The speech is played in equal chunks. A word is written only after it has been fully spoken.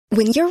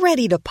When you're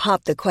ready to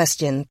pop the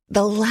question,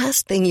 the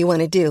last thing you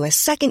want to do is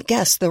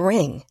second-guess the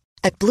ring.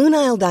 At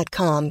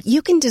BlueNile.com,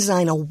 you can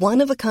design a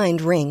one-of-a-kind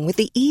ring with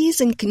the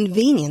ease and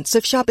convenience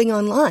of shopping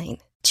online.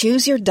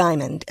 Choose your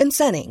diamond and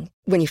setting.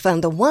 When you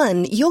find the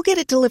one, you'll get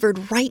it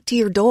delivered right to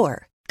your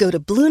door. Go to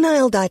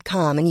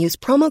BlueNile.com and use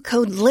promo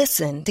code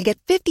LISTEN to get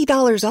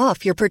 $50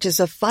 off your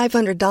purchase of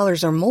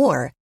 $500 or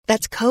more.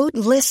 That's code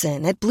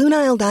LISTEN at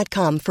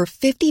BlueNile.com for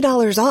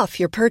 $50 off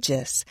your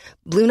purchase.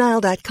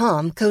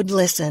 BlueNile.com, code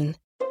LISTEN.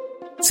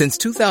 Since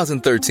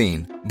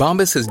 2013,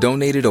 Bombas has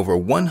donated over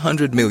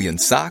 100 million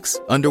socks,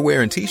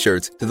 underwear, and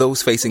T-shirts to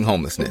those facing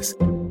homelessness.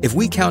 If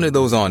we counted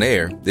those on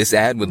air, this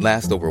ad would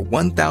last over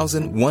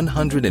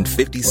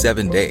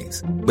 1,157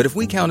 days. But if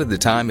we counted the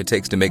time it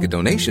takes to make a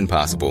donation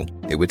possible,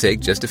 it would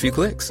take just a few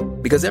clicks.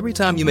 Because every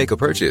time you make a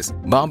purchase,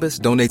 Bombas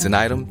donates an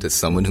item to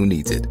someone who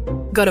needs it.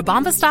 Go to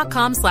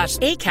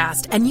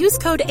bombas.com/ACAST and use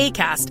code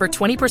ACAST for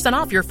 20%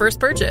 off your first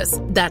purchase.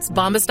 That's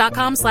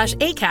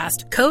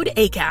bombas.com/ACAST, code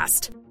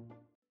ACAST.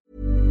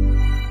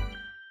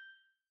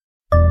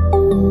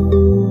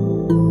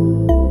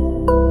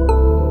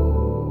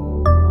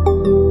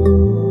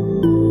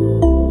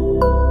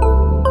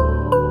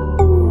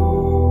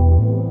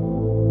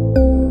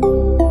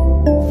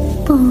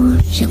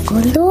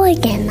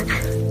 Barnpsykologerna.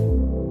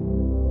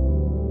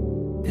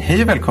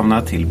 Hej och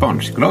välkomna till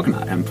Barnpsykologerna,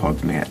 en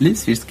podd med Liv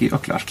Svirsky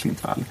och Lars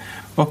Klintvall.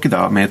 Och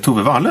idag med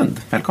Tove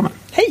Wahlund. Välkommen.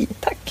 Hej,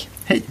 tack.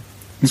 Hej.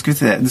 Nu ska vi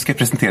se, du ska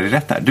presentera dig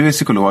rätt här. Du är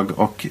psykolog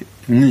och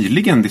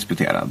nyligen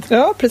disputerad.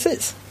 Ja,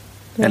 precis.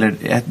 Eller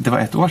det var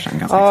ett år sedan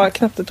ganska. Ja,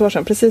 knappt ett år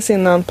sedan. Precis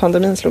innan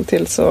pandemin slog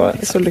till så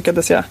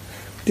lyckades jag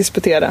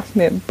disputera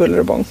med buller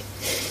och bång.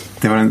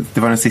 Det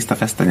var den sista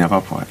festen jag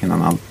var på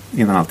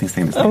innan allting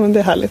stängdes. Ja, men det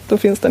är härligt. Då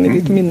finns den i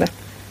ditt minne.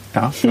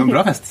 Ja, det var en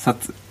bra fest. Så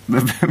att,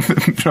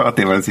 bra att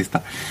det var den sista.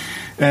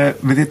 Men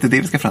det är inte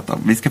det vi ska prata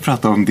om. Vi ska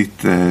prata om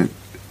ditt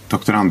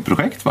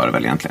doktorandprojekt var det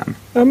väl egentligen?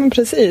 Ja, men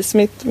precis.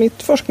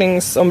 Mitt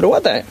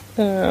forskningsområde.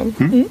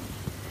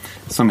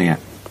 Som är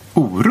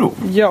oro.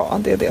 Ja,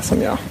 det är det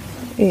som jag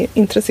är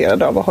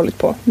intresserad av och har hållit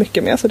på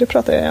mycket med. Så det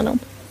pratar jag gärna om.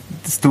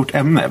 Stort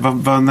ämne.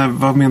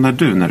 Vad menar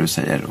du när du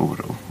säger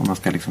oro? Om man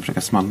ska liksom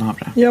försöka smalna av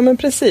det. Ja, men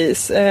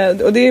precis.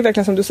 Och det är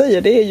verkligen som du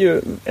säger, det är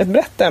ju ett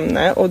brett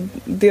ämne. Och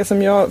det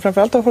som jag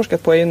framförallt har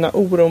forskat på är när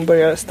oron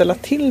börjar ställa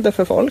till det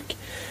för folk.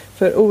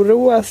 För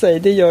oroa sig,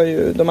 det gör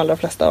ju de allra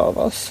flesta av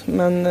oss.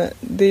 Men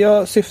det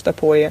jag syftar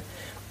på är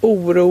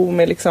oro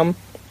med liksom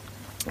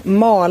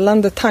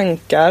malande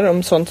tankar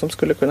om sånt som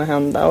skulle kunna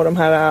hända. Och de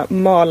här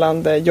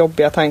malande,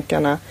 jobbiga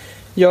tankarna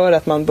gör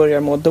att man börjar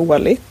må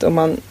dåligt. Och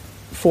man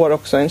får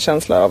också en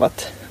känsla av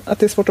att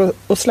det är svårt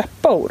att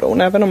släppa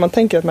oron. Även om man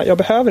tänker att jag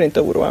behöver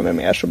inte oroa mig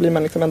mer, så blir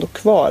man liksom ändå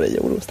kvar i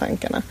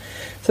orostankarna.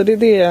 Så det är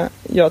det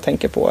jag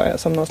tänker på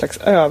som någon slags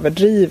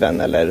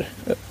överdriven eller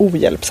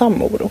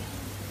ohjälpsam oro.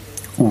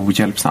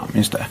 Ohjälpsam,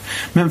 just det.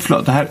 Men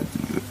förlåt,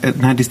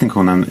 den här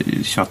distinktionen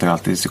tjatar jag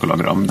alltid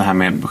psykologer om. Det här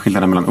med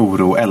skillnaden mellan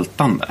oro och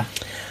ältande.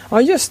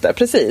 Ja, just det,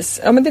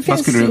 precis. Ja, men det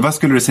finns vad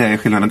skulle du säga är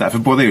skillnaden där? För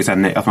båda är ju så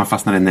här, att man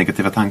fastnar i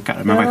negativa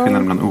tankar. Men vad är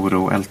skillnaden mellan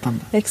oro och ältande?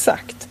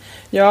 Exakt.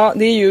 Ja,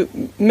 det är ju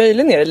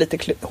möjligen är det lite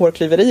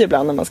hårklyveri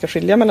ibland när man ska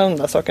skilja mellan de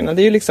där sakerna.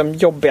 Det är ju liksom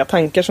jobbiga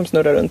tankar som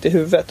snurrar runt i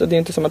huvudet. Och det är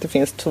inte som att det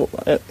finns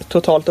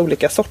totalt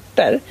olika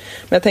sorter.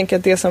 Men jag tänker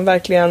att det som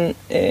verkligen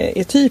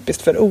är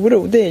typiskt för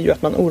oro, det är ju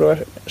att man oroar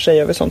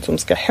sig över sånt som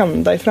ska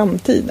hända i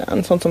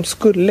framtiden. Sånt som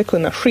skulle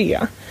kunna ske.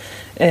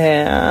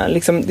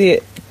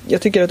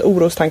 Jag tycker att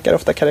orostankar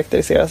ofta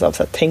karaktäriseras av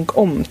så här, tänk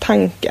om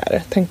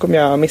tankar. Tänk om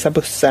jag missar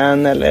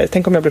bussen, eller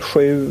tänk om jag blir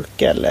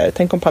sjuk, eller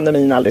tänk om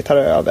pandemin aldrig tar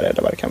över,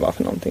 eller vad det kan vara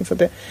för någonting. Så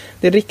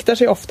det riktar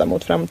sig ofta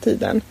mot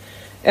framtiden.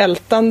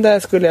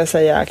 Ältande skulle jag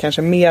säga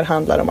kanske mer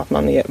handlar om att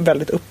man är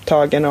väldigt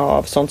upptagen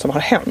av sånt som har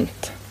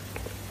hänt.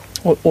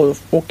 Och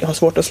har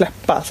svårt att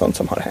släppa sånt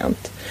som har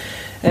hänt.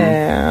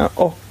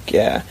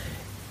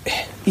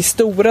 I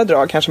stora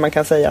drag kanske man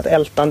kan säga att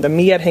ältande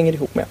mer hänger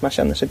ihop med att man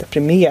känner sig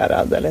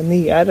deprimerad eller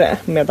nere,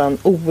 medan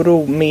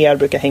oro mer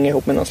brukar hänga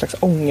ihop med någon slags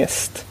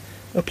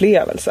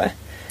ångestupplevelse.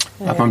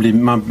 Att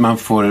man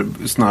får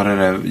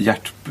snarare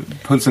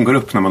hjärtpulsen går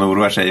upp när man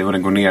oroar sig och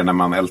den går ner när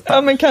man ältar.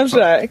 Ja, men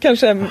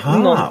kanske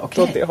något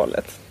åt det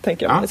hållet,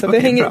 tänker jag. Så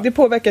det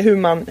påverkar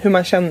hur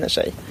man känner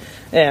sig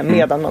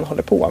medan man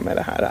håller på med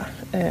det här.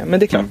 Men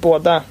det är klart,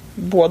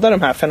 båda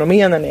de här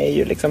fenomenen är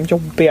ju liksom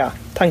jobbiga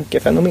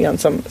tankefenomen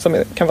som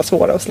kan vara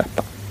svåra att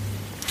släppa.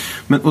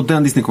 Och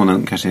den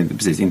distinktionen kanske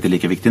precis inte är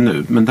lika viktig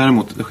nu. Men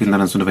däremot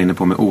skillnaden som du var inne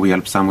på med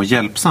ohjälpsam och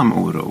hjälpsam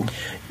oro.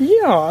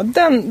 Ja,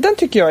 den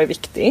tycker jag är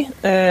viktig.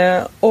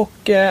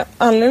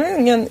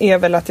 Anledningen är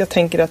väl att jag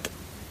tänker att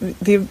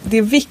det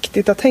är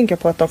viktigt att tänka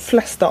på att de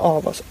flesta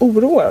av oss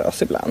oroar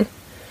oss ibland.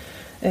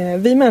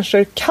 Vi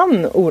människor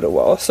kan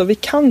oroa oss och vi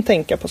kan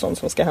tänka på sånt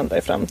som ska hända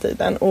i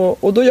framtiden.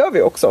 Och då gör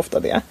vi också ofta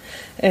det.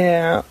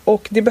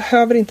 Och det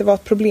behöver inte vara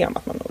ett problem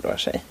att man oroar oroar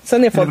sig.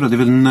 Sen är folk... Det är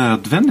väl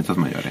nödvändigt att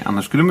man gör det.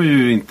 Annars skulle man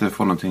ju inte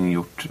få någonting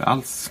gjort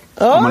alls.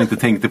 Ja. Om man inte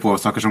tänkte på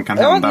saker som kan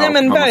hända. Nej,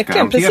 men och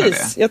verkligen,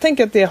 precis. Det. Jag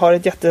tänker att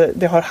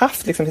det har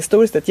haft liksom,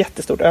 historiskt ett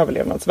jättestort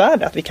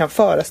överlevnadsvärde. Att vi kan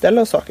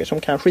föreställa oss saker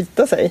som kan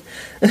skita sig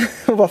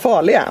och vara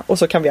farliga. Och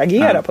så kan vi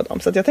agera på dem.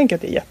 Så att jag tänker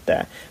att det är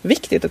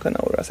jätteviktigt att kunna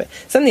oroa sig.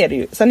 Sen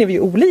är vi ju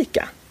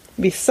olika.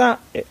 Vissa...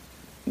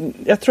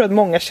 Jag tror att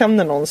många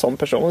känner någon sån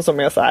person som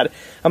är så här,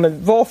 ja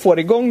men vad får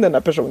igång den där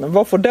personen?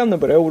 Vad får den att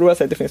börja oroa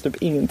sig? Det finns typ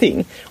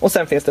ingenting. Och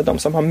sen finns det de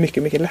som har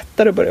mycket, mycket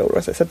lättare att börja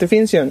oroa sig. Så att det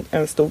finns ju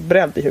en stor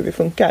bredd i hur vi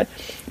funkar.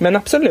 Men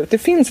absolut, det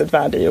finns ett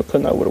värde i att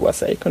kunna oroa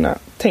sig, kunna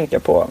tänka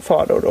på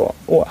faror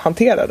och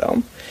hantera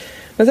dem.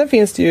 Men sen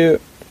finns det ju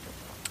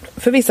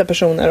för vissa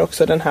personer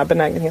också den här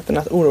benägenheten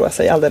att oroa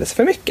sig alldeles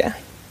för mycket.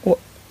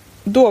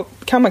 Då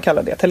kan man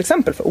kalla det till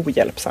exempel för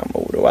ohjälpsam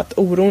oro. Att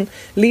oron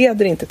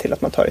leder inte till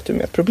att man tar itu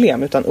med ett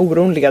problem, utan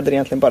oron leder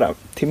egentligen bara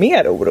till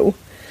mer oro.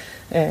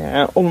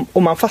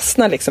 Och man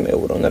fastnar liksom i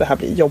oron när det här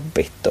blir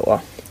jobbigt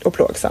och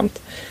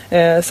plågsamt.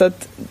 Så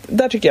att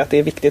där tycker jag att det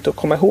är viktigt att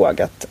komma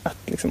ihåg att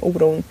liksom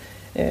oron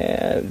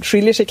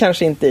skiljer sig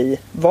kanske inte i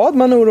vad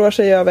man oroar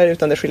sig över,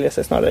 utan det skiljer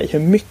sig snarare i hur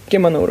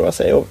mycket man oroar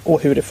sig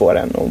och hur det får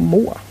en att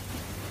må.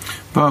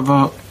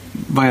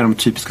 Vad är de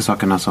typiska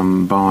sakerna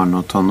som barn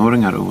och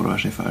tonåringar oroar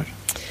sig för?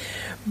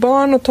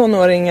 Barn och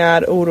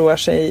tonåringar oroar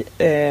sig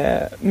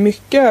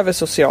mycket över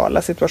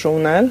sociala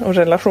situationer och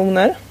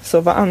relationer.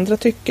 Så vad andra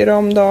tycker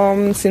om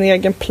dem, sin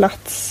egen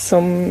plats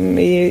som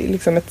i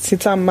liksom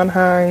sitt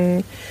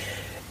sammanhang.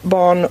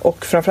 Barn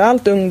och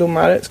framförallt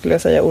ungdomar skulle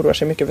jag säga oroar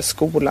sig mycket över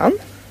skolan.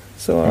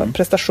 Så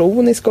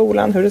prestation i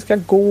skolan, hur det ska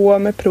gå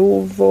med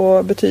prov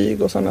och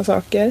betyg och sådana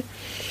saker.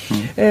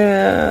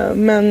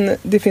 Men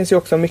det finns ju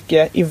också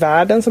mycket i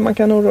världen som man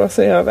kan oroa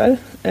sig över.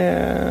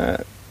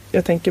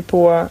 Jag tänker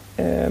på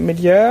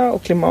miljö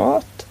och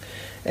klimat.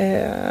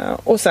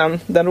 Och sen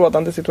den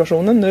rådande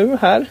situationen nu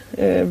här,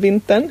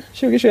 vintern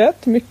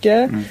 2021.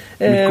 Mycket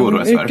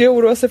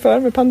oroa sig för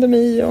med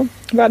pandemi och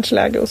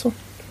världsläge och så.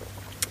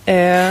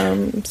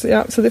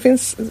 Så det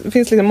finns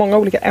liksom många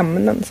olika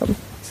ämnen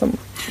som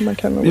man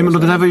kan oroa sig. Men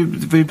det där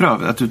var ju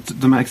bra. Att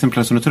de här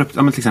exemplen som du tar upp,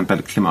 till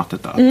exempel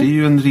klimatet då. Det är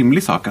ju en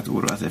rimlig sak att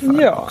oroa sig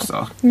för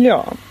också.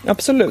 Ja,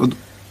 absolut.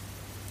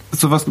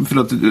 Så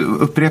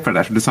upprepa det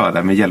där som du sa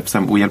där med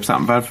hjälpsam och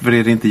ohjälpsam. Varför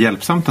är det inte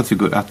hjälpsamt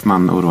att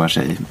man oroar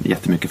sig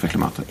jättemycket för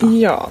klimatet då?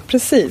 Ja,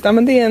 precis. Ja,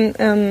 men det är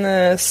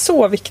en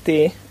så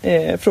viktig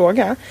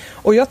fråga.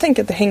 Och jag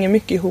tänker att det hänger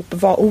mycket ihop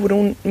vad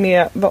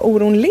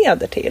oron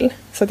leder till.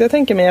 Så att jag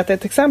tänker mig att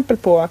ett exempel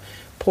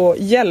på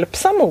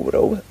hjälpsam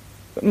oro.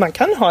 Man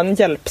kan ha en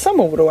hjälpsam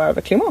oro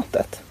över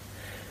klimatet.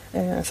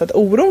 Så att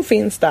oron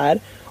finns där.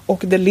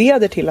 Och det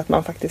leder till att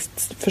man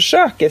faktiskt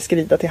försöker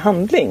skrida till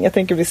handling. Jag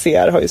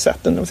tänker har ju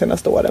sett under de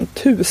senaste åren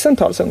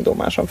tusentals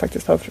ungdomar som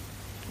faktiskt har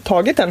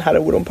tagit den här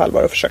oron på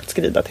allvar och försökt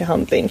skrida till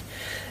handling.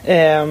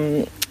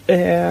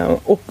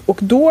 Och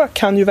då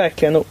kan ju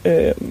verkligen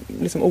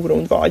liksom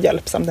oron vara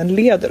hjälpsam. Den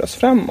leder oss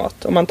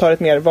framåt. Om man tar ett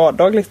mer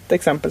vardagligt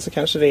exempel så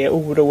kanske det är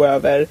oro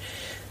över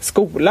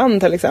skolan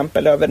till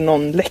exempel. Över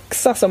någon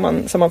läxa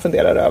som man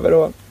funderar över.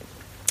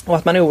 Och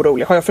att man är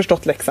orolig. Har jag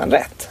förstått läxan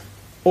rätt?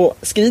 Och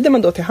skrider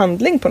man då till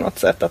handling på något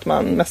sätt, att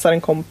man messar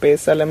en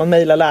kompis eller man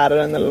mejlar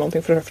läraren eller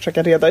någonting för att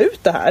försöka reda ut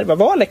det här, vad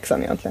var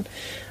läxan egentligen?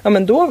 Ja,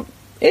 men då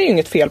är det ju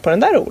inget fel på den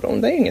där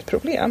oron, det är ju inget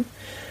problem.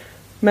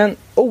 Men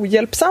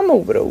ohjälpsam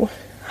oro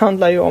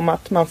handlar ju om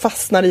att man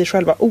fastnar i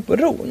själva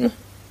oron.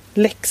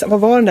 Läxan, vad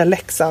var den där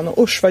läxan?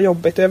 Och usch vad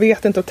jobbigt, och jag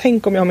vet inte, och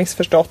tänk om jag har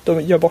missförstått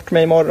och gör bort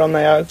mig imorgon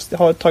när jag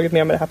har tagit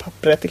med mig det här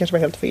pappret, det kanske var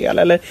helt fel.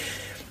 Eller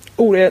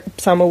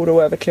samma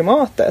oro över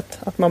klimatet.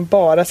 Att man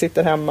bara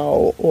sitter hemma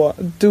och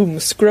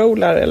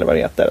doomscrollar eller vad det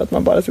heter. Att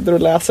man bara sitter och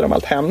läser om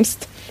allt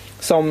hemskt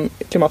som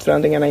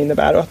klimatförändringarna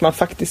innebär. Och att man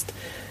faktiskt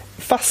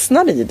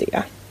fastnar i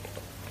det.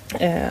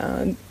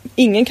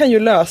 Ingen kan ju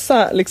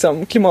lösa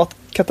liksom,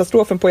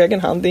 klimatkatastrofen på egen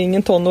hand. Det är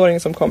ingen tonåring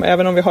som kommer.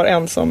 Även om vi har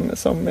en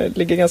som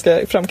ligger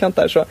ganska i framkant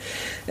där. Så,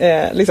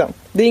 liksom,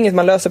 det är inget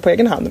man löser på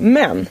egen hand.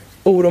 Men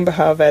oron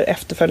behöver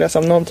efterföljas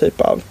av någon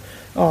typ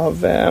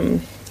av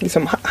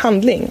liksom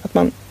handling. Att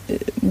man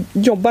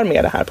jobbar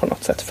med det här på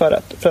något sätt för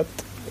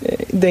att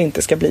det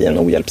inte ska bli en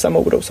ohjälpsam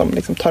oro som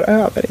liksom tar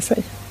över i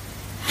sig.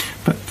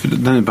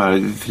 Den är bara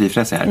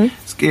frifräsig här.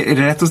 Är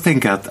det rätt att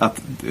tänka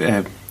att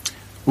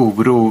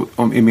oro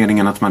i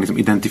meningen att man liksom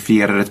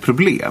identifierar ett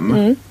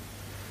problem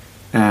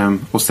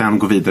och sen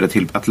går vidare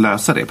till att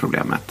lösa det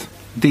problemet?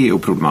 Det är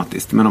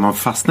oproblematiskt. Men om man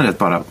fastnar i att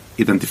bara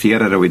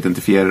identifiera det,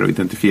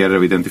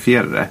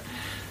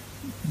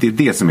 det är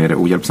det som är det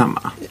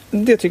ohjälpsamma.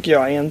 Det tycker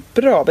jag är en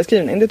bra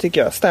beskrivning. Det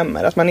tycker jag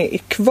stämmer. Att man är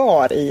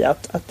kvar i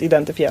att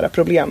identifiera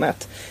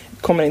problemet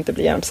kommer inte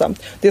bli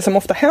hjälpsamt. Det som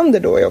ofta händer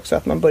då är också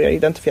att man börjar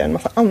identifiera en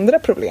massa andra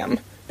problem.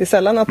 Det är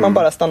sällan att man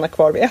bara stannar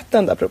kvar vid ett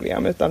enda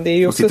problem. Utan det är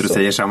ju också sitter och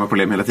säger samma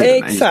problem hela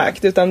tiden.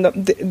 Exakt.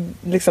 Utan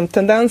liksom,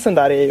 tendensen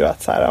där är ju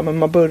att så här,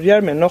 man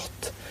börjar med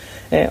något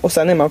Och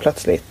sen är man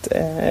plötsligt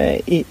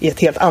i ett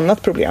helt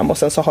annat problem och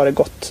sen så har det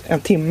gått en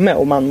timme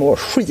och man mår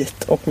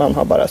skit och man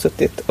har bara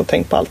suttit och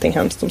tänkt på allting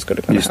hemskt som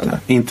skulle kunna hända.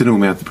 Inte nog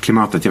med att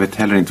klimatet, jag vet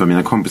heller inte vad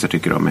mina kompisar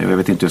tycker om mig och jag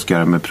vet inte hur jag ska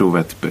göra med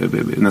provet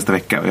nästa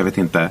vecka och jag vet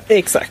inte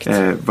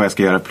vad jag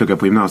ska göra, plugga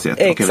på gymnasiet.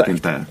 Exakt. Och jag vet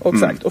inte,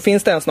 Exakt. Och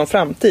finns det ens någon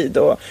framtid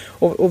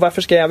och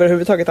varför ska jag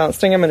överhuvudtaget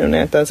anstränga mig nu när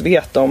jag inte ens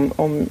vet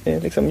om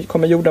liksom,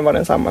 kommer jorden vara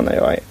densamma när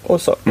jag är,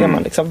 och så är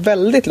man liksom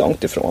väldigt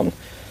långt ifrån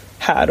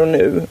här och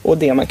nu och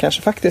det man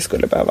kanske faktiskt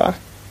skulle behöva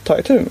ta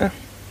itu med.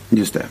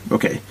 Just det,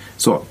 okej.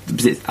 Så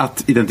precis,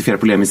 att identifiera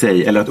problem i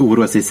sig eller att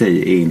oroa sig i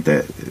sig är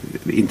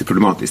inte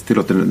problematiskt. Det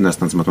låter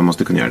nästan som att man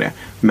måste kunna göra det.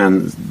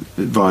 Men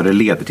vad det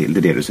leder till, det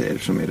är det du säger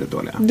som är det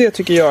dåliga. Det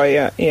tycker jag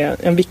är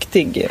en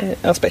viktig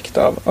aspekt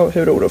av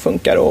hur oro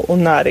funkar och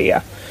när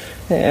det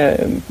är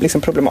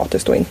liksom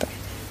problematiskt och inte.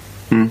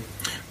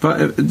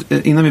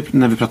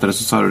 När vi pratade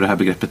så sa du det här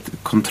begreppet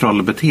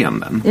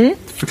kontrollbeteenden.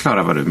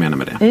 Förklara vad du menar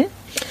med det.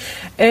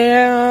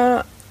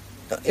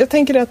 Jag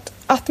tänker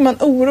att man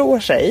oroar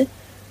sig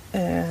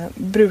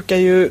brukar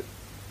ju,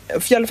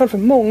 i alla fall för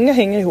många,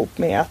 hänga ihop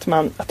med att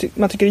man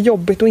tycker det är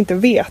jobbigt att inte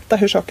veta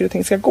hur saker och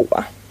ting ska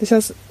gå. Det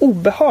känns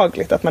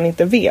obehagligt att man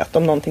inte vet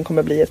om någonting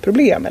kommer bli ett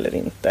problem eller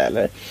inte.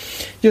 Eller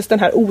just den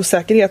här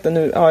osäkerheten,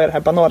 nu har jag det här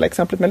banala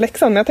exemplet med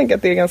läxan, men jag tänker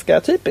att det är ganska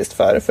typiskt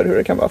för hur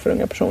det kan vara för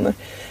unga personer.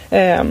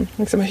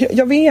 Liksom,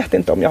 jag vet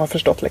inte om jag har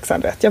förstått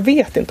läxan rätt. Jag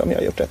vet inte om jag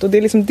har gjort rätt. Och det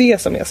är liksom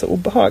det som är så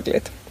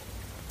obehagligt.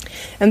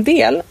 En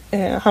del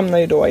hamnar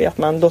ju då i att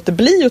man låter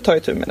bli att ta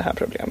itu med det här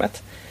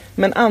problemet.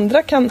 Men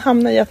andra kan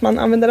hamna i att man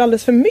använder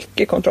alldeles för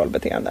mycket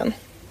kontrollbeteenden.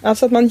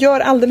 Alltså att man gör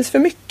alldeles för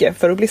mycket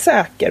för att bli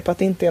säker på att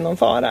det inte är någon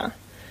fara.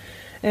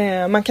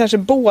 Man kanske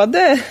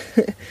både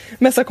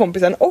messar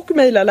kompisen och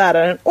mejlar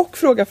läraren och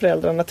frågar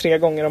föräldrarna 3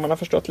 gånger om man har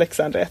förstått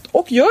läxan rätt.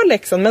 Och gör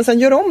läxan men sen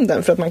gör om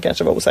den för att man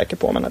kanske var osäker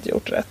på om man hade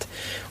gjort rätt.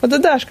 Och det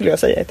där skulle jag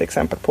säga är ett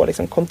exempel på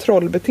liksom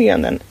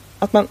kontrollbeteenden.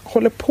 Att man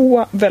håller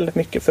på väldigt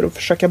mycket för att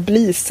försöka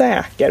bli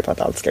säker på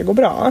att allt ska gå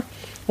bra.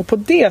 Och på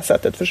det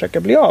sättet försöka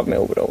bli av med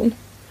oron.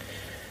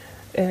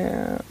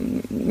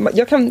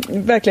 Jag kan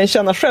verkligen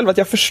känna själv att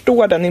jag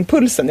förstår den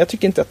impulsen. Jag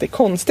tycker inte att det är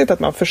konstigt att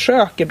man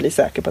försöker bli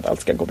säker på att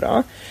allt ska gå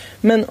bra.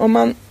 Men om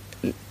man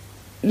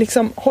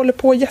liksom håller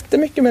på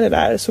jättemycket med det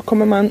där så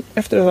kommer man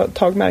efter ett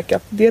tag märka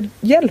att det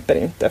hjälper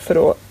inte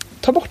för att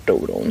ta bort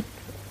oron.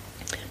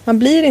 Man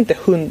blir inte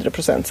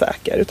 100%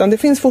 säker utan det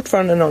finns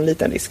fortfarande någon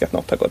liten risk att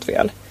något har gått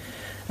fel.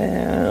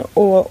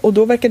 Och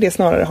då verkar det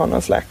snarare ha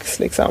någon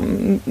slags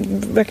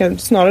verkar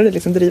snarare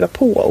driva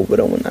på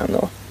oron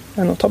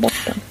än att ta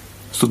bort den.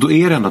 Så då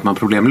är det ändå att man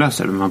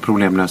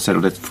problemlöser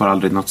och det får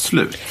aldrig något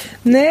slut?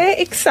 Nej,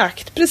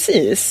 exakt,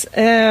 precis.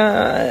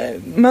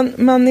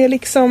 Man är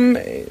liksom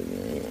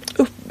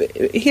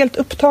helt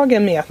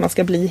upptagen med att man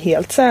ska bli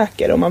helt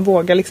säker och man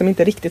vågar liksom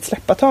inte riktigt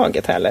släppa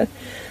taget heller.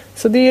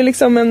 Så det är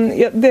liksom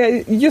det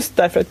är just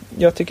därför att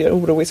jag tycker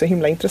oro är så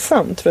himla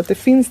intressant, för att det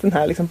finns den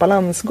här liksom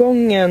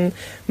balansgången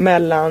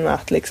mellan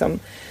att liksom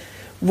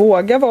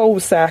våga vara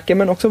osäker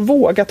men också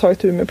våga ta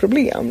itu med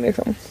problem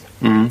liksom.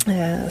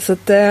 Så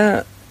att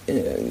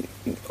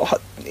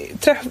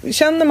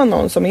känner man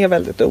någon som är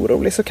väldigt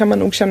orolig så kan man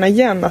nog känna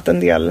igen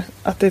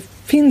att det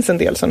finns en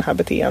del sådana här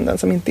beteenden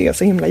som inte är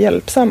så himla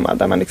hjälpsamma,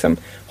 där man liksom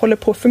håller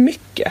på för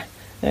mycket.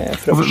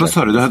 Vad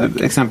sa du? Du hade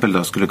ett exempel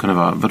då skulle kunna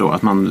vara vadå?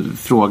 Att man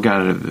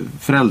frågar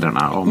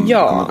föräldrarna om det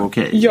kommer gå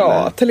okej?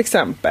 Ja, eller? Till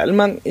exempel.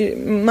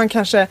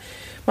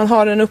 Man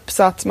har en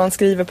uppsats, man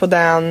skriver på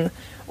den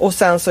och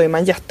sen så är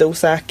man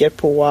jätteosäker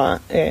på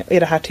är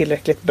det här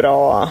tillräckligt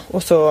bra?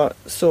 Och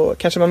så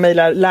kanske man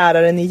mejlar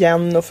läraren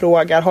igen och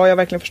frågar, har jag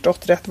verkligen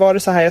förstått rätt? Var det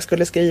så här jag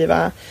skulle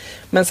skriva?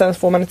 Men sen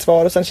får man ett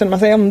svar och sen känner man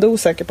sig ändå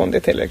osäker på om det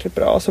är tillräckligt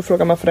bra. Och så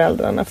frågar man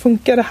föräldrarna,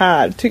 funkar det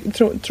här?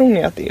 Tror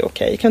ni att det är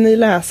okej? Kan ni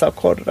läsa och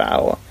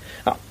korra?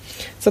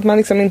 Så att man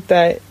liksom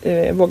inte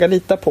vågar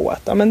lita på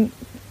att men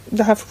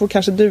det här får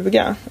kanske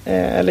duga.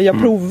 Eller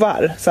jag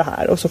provar så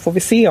här och så får vi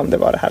se om det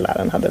var det här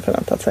läraren hade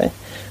förväntat sig.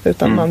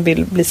 Utan man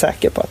vill bli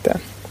säker på att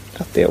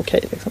det är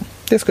okej. Liksom.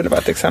 Det skulle vara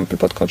ett exempel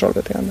på ett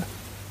kontrollbeteende.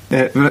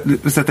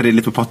 Sätter det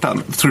lite på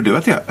pottan. Tror du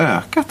att det har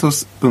ökat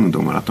hos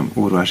ungdomar att de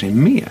oroar sig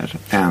mer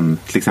än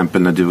till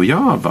exempel när du och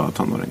jag var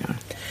tonåringar?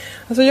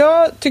 Alltså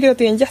jag tycker att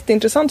det är en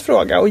jätteintressant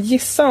fråga och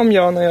gissa om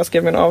jag när jag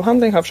skrev min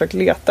avhandling har försökt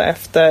leta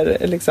efter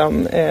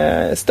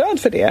stöd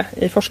för det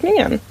i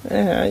forskningen.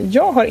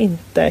 Jag har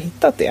inte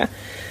hittat det.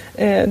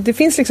 Det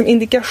finns liksom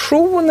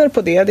indikationer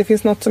på det. Det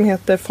finns något som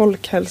heter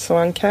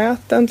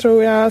Folkhälsoenkäten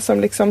tror jag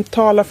som liksom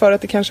talar för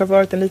att det kanske har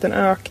varit en liten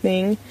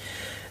ökning.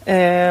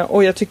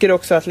 Och jag tycker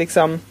också att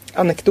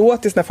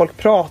anekdotiskt när folk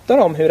pratar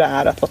om hur det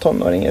är att vara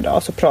tonåring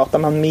idag så pratar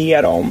man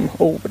mer om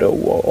oro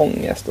och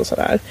ångest och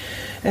sådär.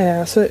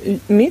 Så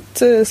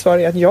mitt svar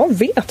är att jag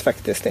vet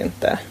faktiskt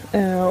inte.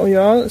 Och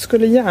jag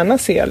skulle gärna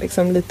se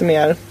lite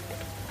mer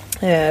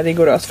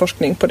rigorös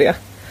forskning på det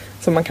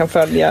som man kan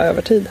följa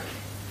över tid.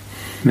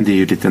 Men det är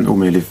ju lite en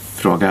omöjlig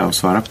fråga att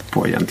svara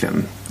på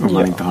egentligen. Om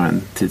man inte har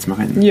en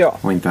tidsmaskin. Ja.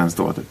 Och inte ens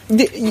då. Typ.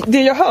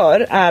 Det jag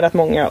hör är att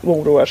många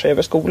oroar sig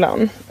över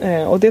skolan.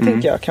 Och det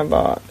tänker jag kan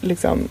vara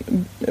liksom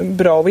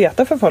bra att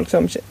veta för folk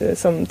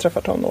som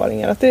träffar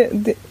tonåringar. Att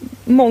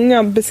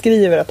många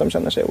beskriver att de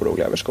känner sig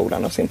oroliga över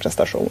skolan och sin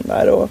prestation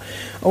där.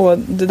 Och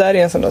det där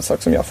är en sån där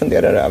sak som jag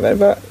funderar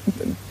över.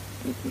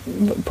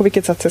 På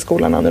vilket sätt ser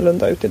skolan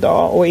annorlunda ut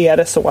idag? Och är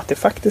det så att det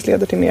faktiskt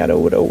leder till mer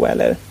oro?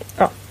 Eller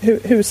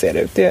hur ser det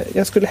ut?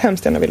 Jag skulle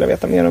hemskt gärna vilja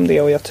veta mer om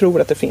det. Och jag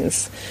tror att det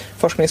finns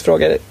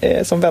forskningsfrågor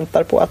som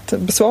väntar på att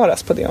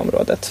besvaras på det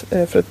området.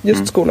 För att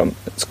just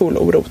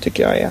skoloro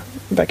tycker jag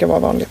verkar vara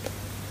vanligt.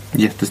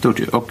 Jättestort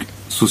ju. Och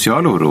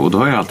social oro, då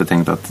har jag alltid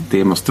tänkt att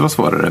det måste vara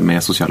svårare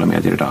med sociala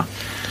medier idag.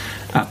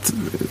 Att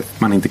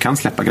man inte kan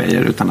släppa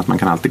grejer utan att man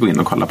kan alltid gå in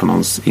och kolla på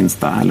någons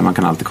Insta. Eller man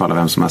kan alltid kolla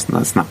vem som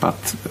har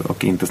snappat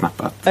och inte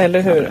snappat.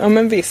 Eller hur? Ja,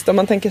 men visst, om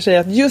man tänker sig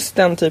att just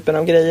den typen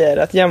av grejer,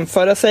 att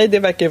jämföra sig, det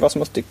verkar ju vara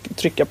som att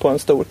trycka på en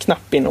stor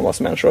knapp inom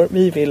oss människor.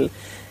 Vi vill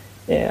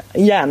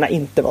gärna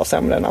inte vara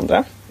sämre än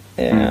andra.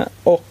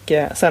 Och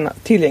sen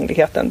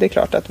tillgängligheten, det är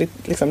klart att vi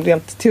liksom,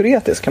 rent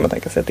teoretiskt kan man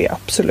tänka sig att det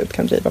absolut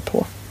kan driva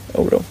på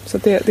oro. Så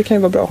det kan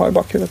ju vara bra att ha i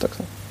bakhuvudet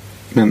också.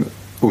 Men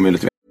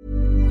omöjligt.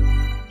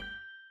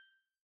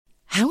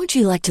 How would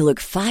you like to look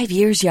 5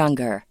 years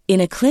younger?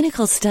 In a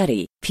clinical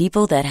study,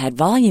 people that had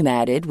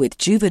volume added with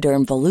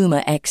Juvederm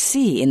Voluma XC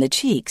in the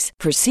cheeks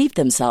perceived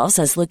themselves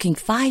as looking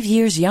 5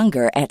 years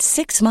younger at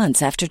 6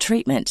 months after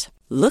treatment.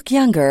 Look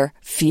younger,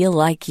 feel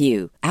like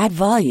you. Add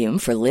volume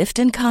for lift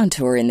and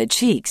contour in the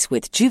cheeks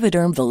with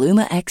Juvederm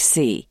Voluma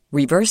XC.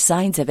 Reverse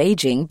signs of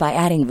aging by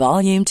adding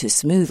volume to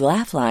smooth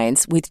laugh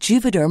lines with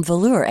Juvederm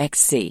Volure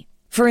XC.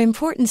 For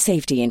important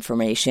safety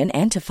information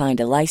and to find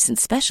a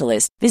licensed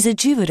specialist, visit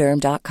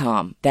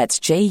Juvederm.com. That's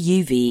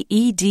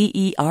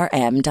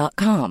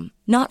JUVEDERM.com.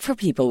 Not for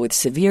people with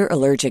severe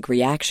allergic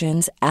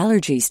reactions,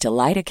 allergies to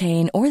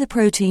lidocaine, or the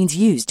proteins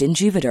used in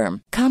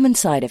Juvederm. Common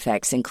side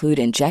effects include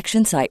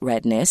injection site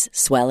redness,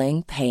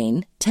 swelling,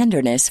 pain,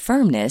 tenderness,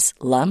 firmness,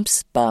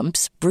 lumps,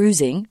 bumps,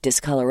 bruising,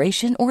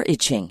 discoloration, or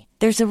itching.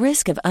 There's a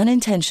risk of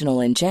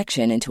unintentional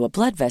injection into a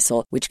blood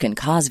vessel, which can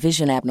cause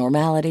vision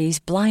abnormalities,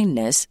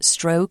 blindness,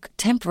 stroke,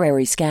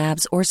 temporary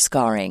scabs, or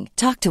scarring.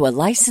 Talk to a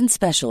licensed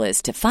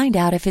specialist to find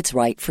out if it's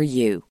right for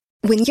you.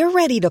 When you're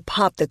ready to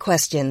pop the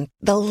question,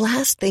 the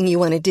last thing you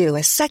want to do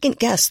is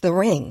second-guess the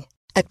ring.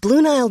 At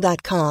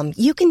BlueNile.com,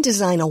 you can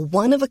design a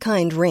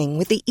one-of-a-kind ring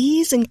with the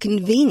ease and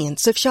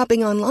convenience of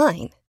shopping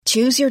online.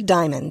 Choose your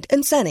diamond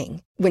and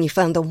setting. When you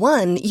find the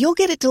one,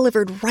 you'll get it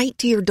delivered right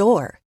to your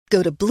door.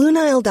 Go to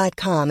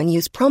BlueNile.com and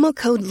use promo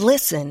code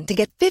LISTEN to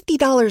get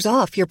 $50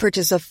 off your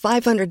purchase of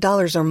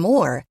 $500 or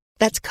more.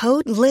 That's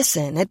code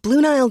LISTEN at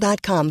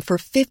BlueNile.com for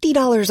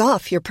 $50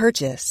 off your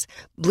purchase.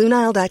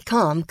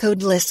 BlueNile.com,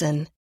 code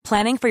LISTEN.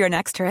 Planning for your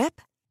next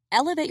trip?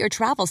 Elevate your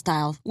travel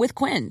style with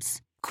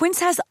Quince. Quince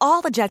has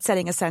all the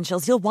jet-setting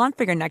essentials you'll want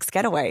for your next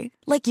getaway,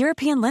 like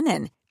European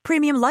linen,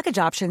 premium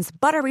luggage options,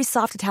 buttery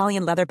soft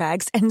Italian leather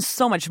bags, and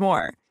so much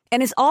more.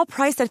 And is all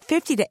priced at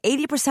 50 to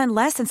 80%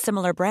 less than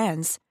similar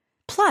brands.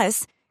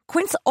 Plus,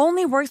 Quince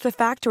only works with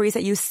factories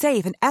that use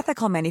safe and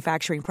ethical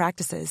manufacturing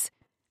practices.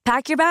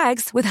 Pack your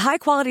bags with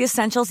high-quality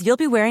essentials you'll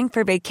be wearing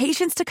for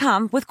vacations to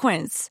come with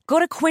Quince. Go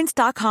to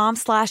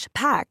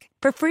quince.com/pack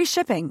for free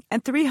shipping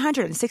and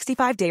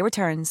 365-day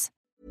returns.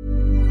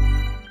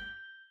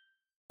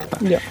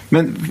 Ja.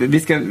 Men vi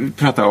ska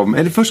prata om,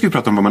 eller först ska vi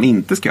prata om vad man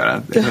inte ska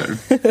göra.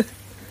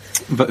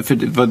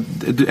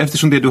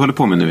 Eftersom det du håller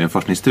på med nu är en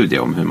forskningsstudie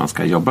om hur man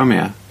ska jobba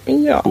med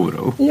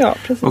oro. Ja,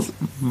 precis. Och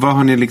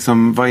vad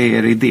är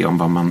er idé om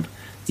vad man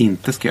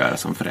inte ska göra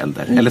som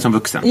förälder eller som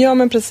vuxen? Ja,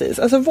 men precis.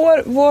 Alltså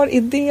vår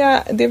idé,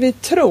 det vi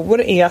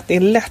tror är att det är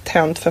lätt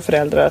hänt för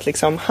föräldrar att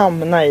liksom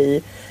hamna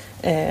i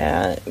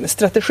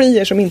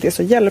strategier som inte är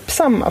så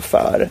hjälpsamma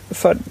för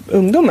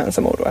ungdomen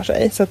som oroar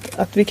sig. Så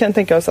att vi kan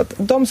tänka oss att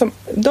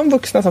de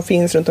vuxna som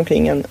finns runt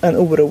omkring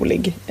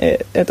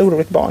ett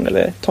oroligt barn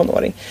eller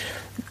tonåring,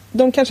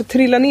 de kanske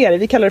trillar ner i,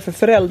 vi kallar det för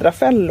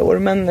föräldrafällor,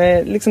 men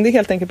liksom det är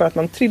helt enkelt bara att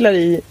man trillar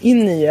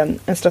in i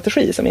en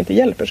strategi som inte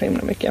hjälper så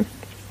himla mycket.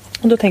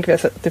 Och då tänker vi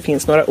att det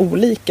finns några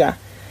olika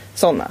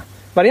sådana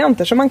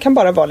varianter som man kan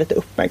bara vara lite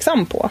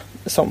uppmärksam på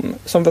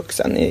som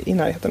vuxen i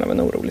närheten av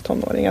en orolig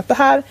tonåring. Att det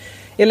här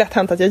är lätt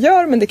hänt att jag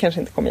gör, men det kanske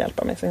inte kommer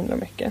hjälpa mig så himla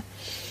mycket.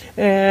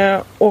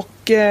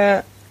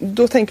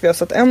 Då tänker vi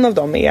oss att en av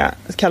dem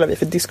kallar vi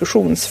för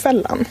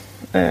diskussionsfällan.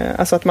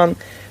 Alltså att man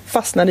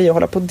fastnar i att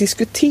hålla på att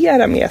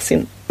diskutera med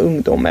sin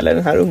ungdom eller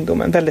den här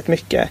ungdomen väldigt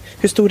mycket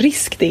hur stor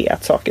risk det är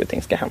att saker och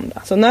ting ska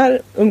hända. Så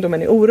när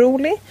ungdomen är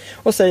orolig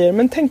och säger,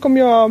 men tänk om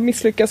jag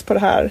misslyckas på det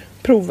här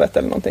provet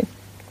eller någonting.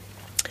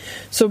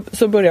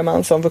 Så börjar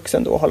man som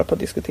vuxen då hålla på att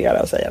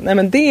diskutera och säga, nej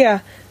men det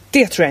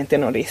tror jag inte är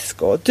någon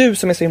risk, och du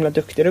som är så himla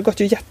duktig, det har gått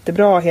ju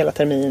jättebra hela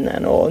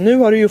terminen och nu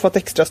har du ju fått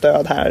extra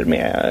stöd här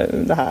med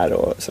det här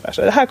och sådär,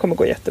 så det här kommer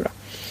gå jättebra.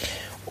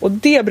 Och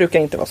det brukar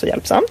inte vara så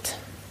hjälpsamt.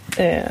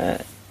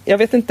 Jag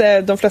vet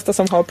inte, de flesta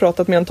som har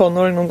pratat med en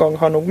tonåring någon gång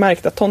har nog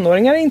märkt att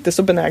tonåringar är inte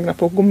så benägna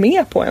på att gå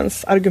med på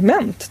ens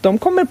argument. De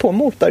kommer på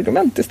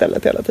motargument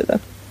istället hela tiden.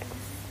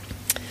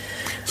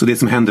 Så det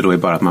som händer då är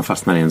bara att man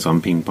fastnar i en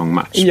sån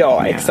pingpongmatch?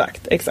 Ja,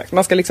 exakt.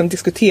 Man ska liksom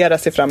diskutera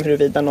sig fram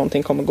huruvida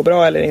någonting kommer gå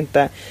bra eller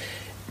inte.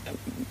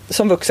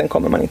 Som vuxen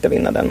kommer man inte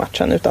vinna den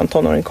matchen, utan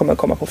tonåringen kommer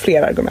komma på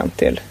fler argument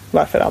till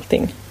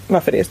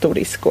varför det är stor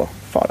risk och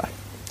fara.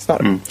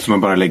 Så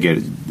man bara lägger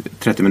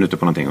 30 minuter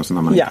på någonting och sen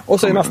har man... Ja, och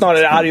så är man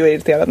snarare arg och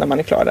irriterad när man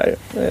är klar där.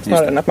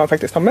 Snarare än att man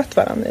faktiskt har mött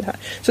varandra i det här.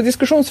 Så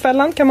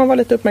diskussionsfällan kan man vara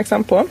lite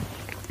uppmärksam på.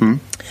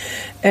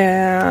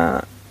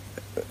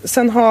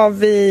 Sen har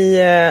vi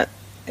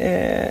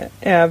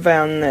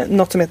även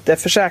något som heter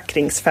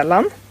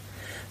försäkringsfällan.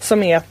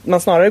 Som är att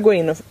man snarare går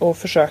in och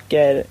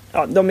försöker,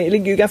 de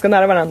ligger ju ganska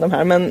nära varandra de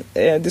här, men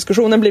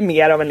diskussionen blir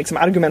mer av en liksom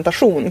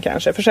argumentation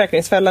kanske.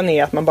 Försäkringsfällan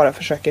är att man bara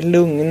försöker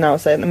lugna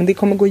och säga, men det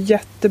kommer gå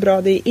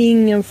jättebra, det är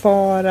ingen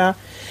fara.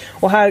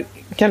 Och här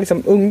kan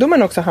liksom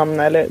ungdomen också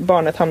hamna, eller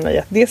barnet hamna i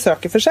att det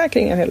söker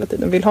försäkringar hela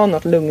tiden, vill ha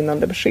något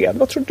lugnande besked.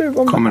 Vad tror du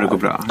om kommer det gå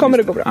bra? Kommer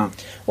det gå bra? Ja.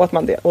 Och att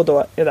man och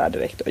då är där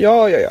direkt.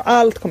 Ja,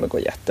 allt kommer gå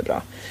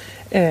jättebra.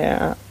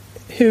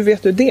 Hur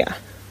vet du det?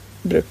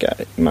 Brukar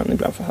man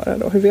ibland få höra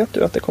då. Hur vet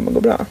du att det kommer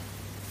gå bra?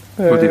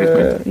 Och det vet man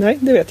inte. Nej,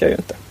 det vet jag ju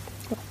inte.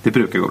 Det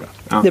brukar gå bra.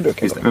 Ja, det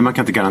brukar gå bra. Men man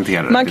kan inte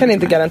garantera det. Man kan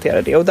inte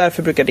garantera det, och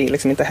därför brukar det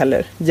liksom inte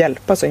heller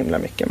hjälpa så himla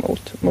mycket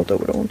mot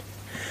oron.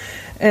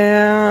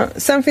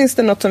 Sen finns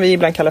det något som vi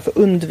ibland kallar för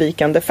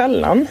undvikande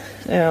fällan.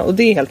 Och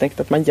det är helt enkelt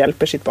att man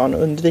hjälper sitt barn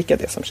att undvika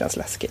det som känns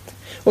läskigt.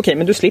 Okej,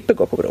 men du slipper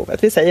gå på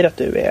provet. Vi säger att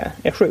du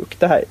är sjuk.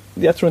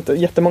 Jag tror inte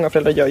jättemånga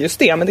föräldrar gör just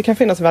det, men det kan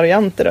finnas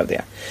varianter av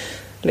det.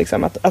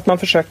 Liksom att man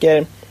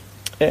försöker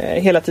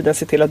hela tiden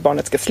se till att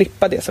barnet ska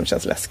slippa det som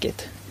känns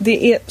läskigt.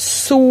 Det är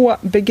så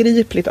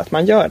begripligt att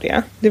man gör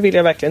det. Det vill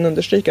jag verkligen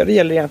understryka. Det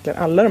gäller egentligen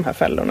alla de här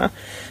fällorna.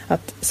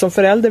 Att som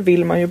förälder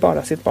vill man ju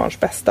bara sitt barns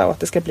bästa och att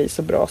det ska bli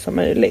så bra som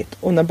möjligt.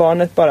 Och när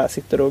barnet bara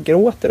sitter och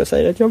gråter och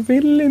säger att jag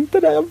vill inte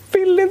det, jag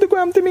vill inte gå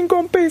hem till min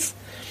kompis.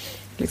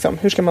 Liksom,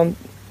 hur ska man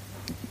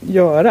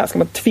göra? Ska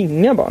man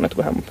tvinga barnet att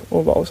gå hem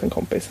och vara hos en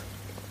kompis?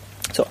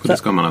 Så det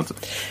ska man alltså.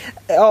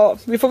 Ja,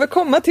 vi får väl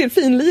komma till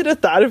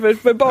finliret där.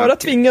 För bara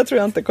tvinga tror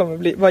jag inte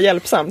kommer vara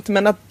hjälpsamt.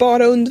 Men att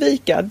bara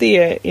undvika, det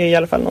är i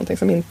alla fall någonting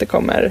som inte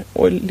kommer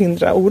att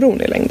lindra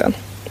oron i längden,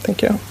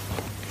 tänker jag.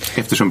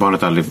 Eftersom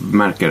barnet aldrig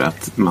märker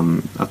att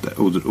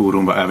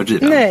oron var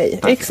överdriven. Nej,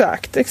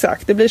 exakt.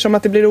 Det blir som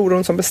att det blir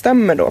oron som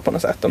bestämmer då på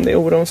något sätt. Om det är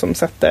oron som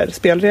sätter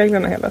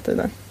spelreglerna hela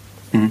tiden.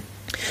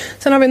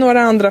 Sen har vi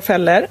några andra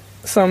fällor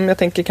som jag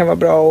tänker kan vara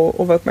bra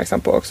att vara uppmärksam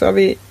på också.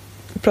 Vi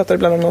pratar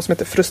ibland om något som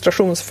heter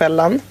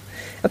frustrationsfällan.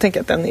 Jag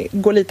tänker att den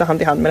går lite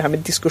hand i hand med det här med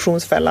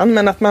diskussionsfällan.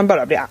 Men att man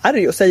bara blir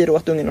arg och säger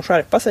åt ungen att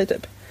skärpa sig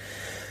typ.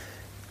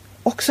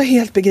 Också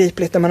helt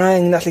begripligt när man har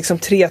ägnat liksom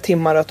 3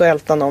 timmar åt att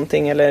älta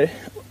någonting. Eller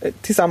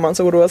tillsammans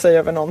oroa sig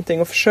över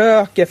någonting. Och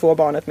försöker få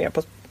barnet med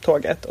på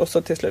tåget. Och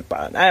så till slut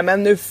bara, nej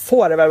men nu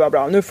får det väl vara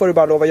bra. Nu får du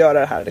bara lov att göra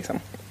det här liksom.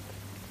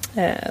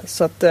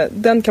 Så att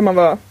den kan man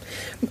vara...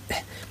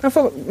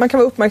 Man kan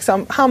vara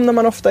uppmärksam. Hamnar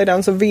man ofta i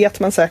den så vet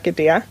man säkert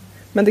det.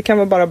 Men det kan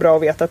vara bara bra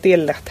att veta att det är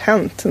lätt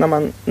hänt när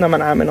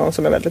man är med någon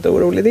som är väldigt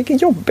orolig. Det är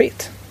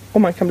jobbigt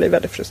och man kan bli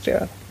väldigt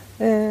frustrerad.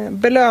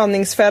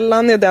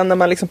 Belöningsfällan är den när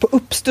man liksom på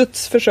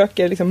uppstuds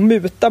försöker liksom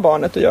muta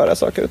barnet och göra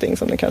saker och ting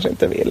som det kanske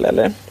inte vill.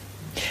 Eller...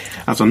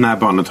 Alltså när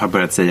barnet har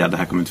börjat säga det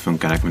här kommer inte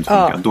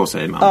funka, då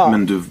säger man.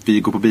 Men vi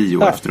går på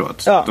bio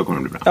efteråt, då kommer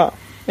det bli bra. Ja,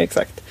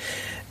 exakt.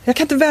 Jag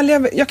kan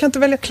inte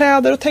välja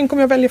kläder och tänk om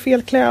jag väljer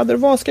fel kläder.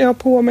 Vad ska jag ha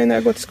på mig när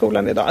jag går till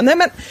skolan idag? Nej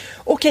men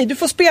okej, du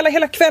får spela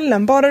hela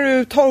kvällen. Bara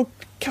du tar och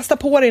kastar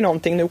på dig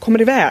någonting nu och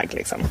kommer iväg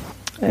liksom.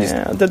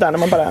 Det där när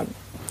man bara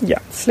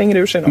slänger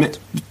ur sig något.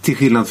 Men, till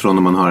skillnad från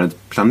om man har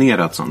ett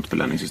planerat sånt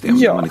belöningssystem.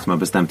 Där man liksom har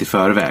bestämt i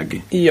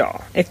förväg. Ja,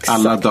 exakt.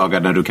 Alla dagar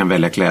när du kan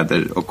välja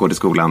kläder och gå till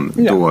skolan,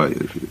 då...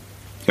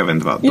 Jag vet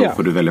inte vad, då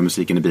får du välja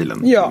musiken i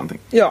bilen.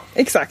 Ja,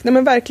 exakt. Nej,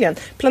 men verkligen.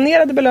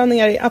 Planerade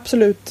belöningar är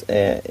absolut,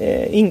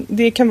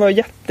 det kan vara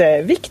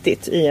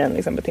jätteviktigt i en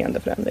liksom,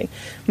 beteendeförändring.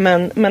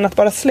 Men att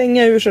bara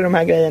slänga ur sig de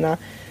här grejerna,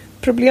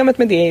 problemet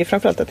med det är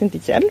framförallt att det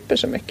inte hjälper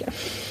så mycket.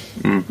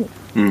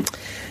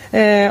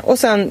 Och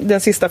sen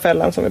den sista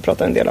fällan som vi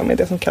pratar en del om är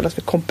det som kallas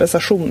för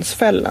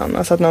kompensationsfällan.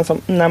 Alltså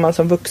att när man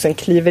som vuxen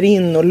kliver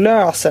in och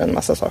löser en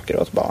massa saker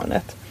åt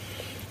barnet.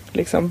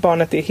 Liksom,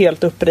 barnet är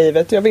helt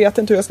upprivet. Jag vet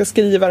inte hur jag ska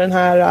skriva den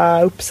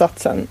här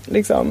uppsatsen.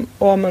 Liksom,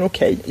 men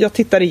okej, jag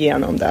tittar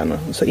igenom den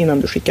så innan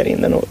du skickar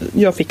in den och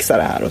jag fixar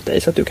det här åt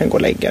dig så att du kan gå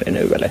och lägga dig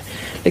nu eller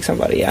liksom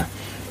vad det är.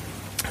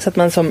 Så att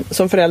man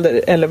som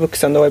förälder eller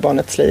vuxen då i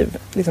barnets liv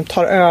liksom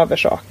tar över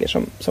saker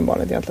som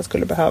barnet egentligen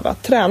skulle behöva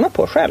träna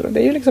på själv.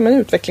 Det är ju liksom en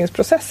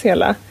utvecklingsprocess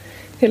hela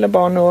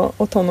barn-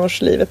 och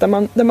tonårslivet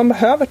där man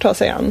behöver ta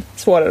sig an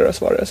svårare och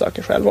svårare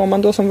saker själv. Och om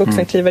man då som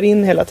vuxen kliver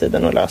in hela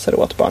tiden och löser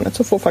åt barnet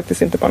så får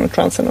faktiskt inte barnet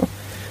chansen att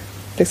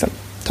liksom,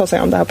 ta sig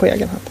an det här på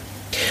egen hand.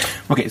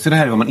 Okej, så det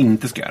här är vad man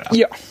inte ska göra?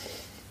 Ja.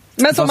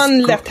 Men som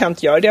man lätt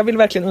hänt gör. Jag vill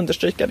verkligen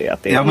understryka det.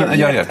 Att det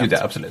är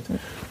det, absolut.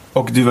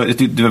 Och du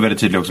var väldigt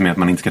tydlig också med att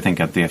man inte ska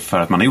tänka att det är för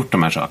att man har gjort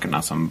de här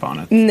sakerna som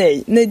barnet...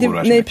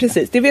 Nej,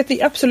 precis. Det vet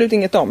vi absolut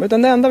inget om.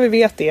 Utan det enda vi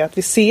vet är att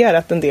vi ser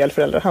att en del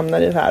föräldrar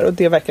hamnar i det här och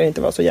det verkar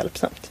inte vara så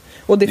hjälpsamt.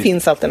 Och det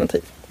finns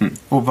alternativ.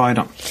 Och vad är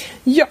de?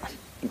 Ja,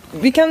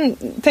 vi kan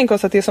tänka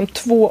oss att det är som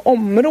 2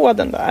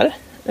 områden där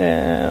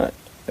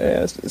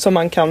som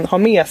man kan ha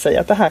med sig,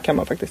 att det här kan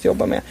man faktiskt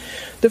jobba med.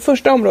 Det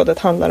första området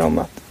handlar om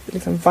att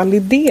liksom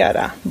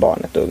validera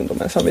barnet och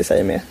ungdomen, som vi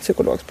säger med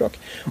psykologspråk.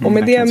 Och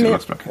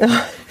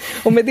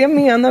med det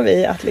menar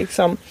vi att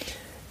liksom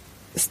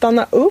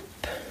stanna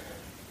upp,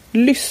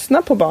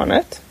 lyssna på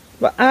barnet.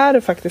 Vad är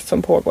det faktiskt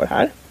som pågår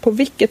här? På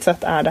vilket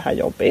sätt är det här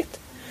jobbigt?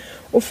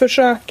 Och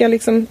försöka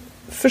liksom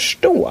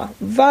förstå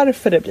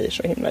varför det blir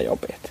så himla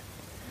jobbigt.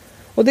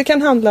 Och det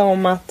kan handla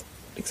om att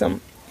liksom,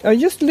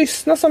 just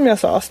lyssna, som jag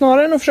sa,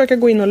 snarare än att försöka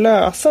gå in och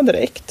lösa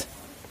direkt,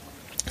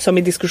 som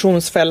i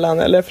diskussionsfällan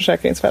eller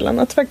försäkringsfällan,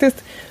 att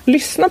faktiskt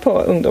lyssna på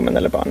ungdomen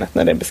eller barnet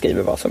när det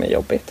beskriver vad som är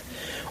jobbigt.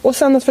 Och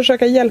sen att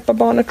försöka hjälpa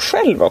barnet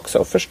själv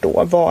också att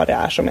förstå vad det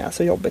är som är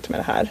så jobbigt med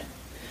det här.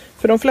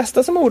 För de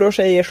flesta som oroar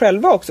sig är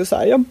själva också så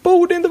här: jag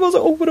borde inte vara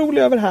så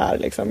orolig över det här.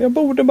 Liksom. Jag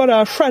borde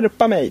bara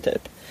skärpa mig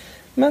typ.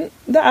 Men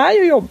det är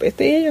ju jobbigt.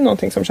 Det är ju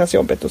någonting som känns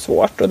jobbigt och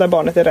svårt. Och där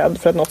barnet är rädd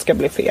för att något ska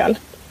bli fel.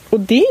 Och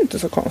det är inte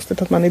så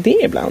konstigt att man är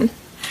det ibland.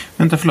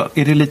 Vänta, förlåt.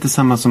 Är det lite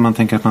samma som man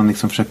tänker att man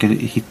liksom försöker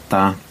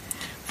hitta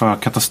vad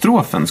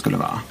katastrofen skulle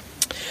vara?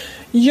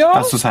 Ja.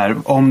 Alltså så här,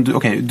 om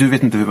du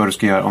vet inte vad du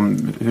ska göra,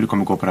 hur det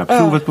kommer gå på det här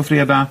provet på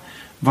fredag.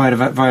 Vad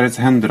är det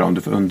som händer om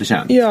du får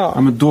underkänt?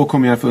 Ja. Men då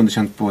kommer jag få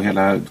underkänt på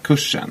hela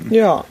kursen.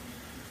 Ja.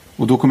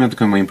 Och då kommer jag inte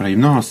komma in på det här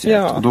gymnasiet.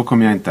 Ja. Och då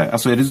kommer jag inte...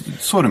 Alltså är det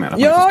så du menar?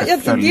 Ja,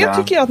 det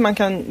tycker jag att man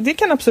kan... Det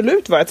kan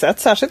absolut vara ett sätt.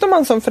 Särskilt om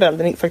man som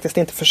förälder faktiskt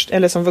inte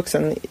eller som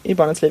vuxen i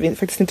barnets liv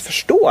faktiskt inte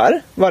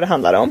förstår vad det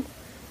handlar om.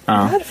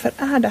 Ja. Varför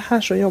är det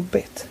här så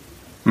jobbigt?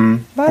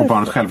 Och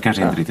barnet själv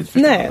kanske inte riktigt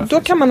förstår. Nej, då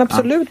kan man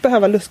absolut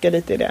behöva luska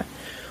lite i det.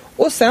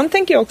 Och sen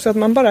tänker jag också att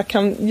man bara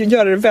kan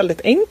göra det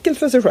väldigt enkelt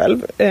för sig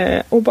själv.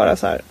 Och bara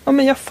så här,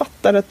 men jag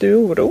fattar att du är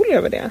orolig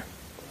över det.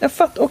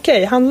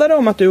 Okej, handlar det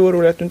om att du är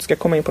orolig att du inte ska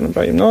komma in på något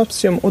bra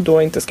gymnasium och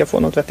då inte ska få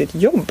något vettigt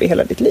jobb i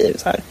hela ditt liv?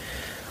 Så här.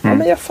 Ja,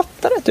 men jag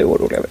fattar att du är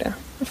orolig över det.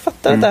 Jag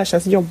fattar att det här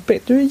känns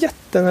jobbigt. Du är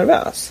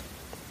jättenervös.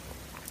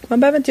 Man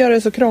behöver inte göra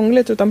det så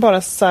krångligt utan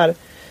bara så här,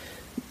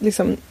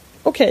 liksom,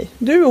 okej,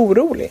 du är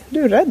orolig.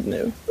 Du är rädd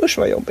nu. Usch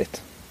vad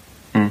jobbigt.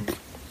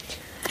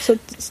 Så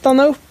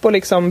stanna upp och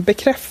liksom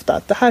bekräfta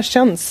att det här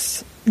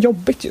känns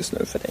jobbigt just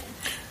nu för dig.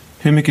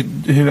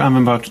 Hur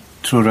användbart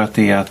tror du att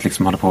det är att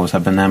liksom hålla på och så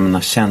här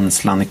benämna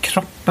känslan i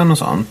kroppen och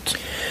sånt?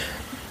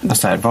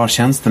 Alltså här, var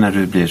känns det när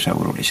du blir så här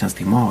orolig? Känns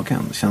det i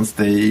magen? Känns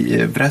det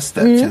i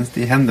bröstet? Känns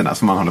det i händerna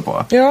som man håller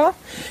på? Ja,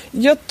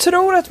 jag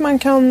tror att man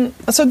kan...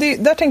 Alltså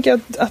där tänker jag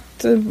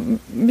att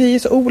vi är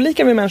så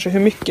olika med människor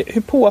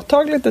hur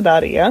påtagligt det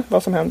där är,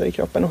 vad som händer i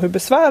kroppen och hur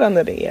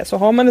besvärande det är. Så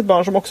har man ett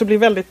barn som också blir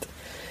väldigt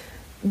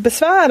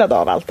besvärad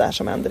av allt det här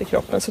som händer i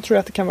kroppen, så tror jag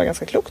att det kan vara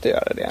ganska klokt att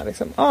göra det.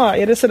 Liksom,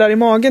 är det så där i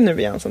magen nu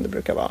igen som det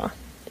brukar vara?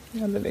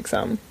 Eller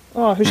liksom,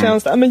 hur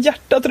känns det? Men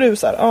hjärtat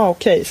rusar.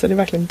 Okej, så det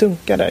verkligen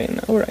dunkar där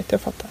inne. All right,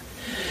 jag fattar.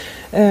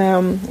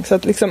 Så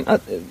att liksom,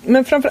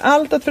 men framför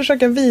allt att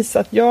försöka visa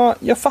att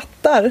jag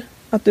fattar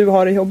att du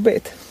har det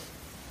jobbigt.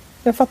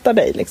 Jag fattar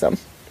dig liksom.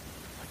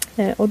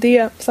 Och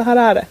så här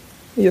är det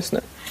just nu.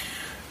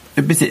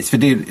 Precis, för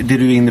det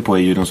du är inne på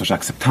är ju någon sorts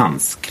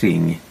acceptans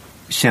kring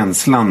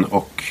känslan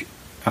och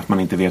att man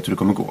inte vet hur det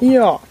kommer gå.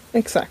 Ja,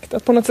 exakt.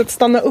 Att på något sätt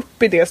stanna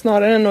upp i det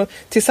snarare än att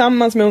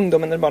tillsammans med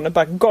ungdomen eller barnet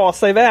bara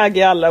gasa iväg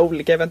i alla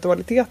olika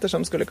eventualiteter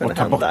som skulle kunna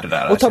hända. Bort det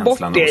där, och ta bort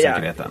det,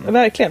 ja.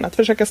 Verkligen, att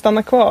försöka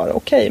stanna kvar.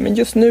 Okej, men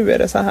just nu är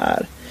det så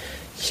här.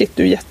 Shit,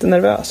 du är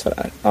jättenervös för det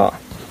här. Ja,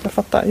 jag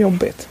fattar.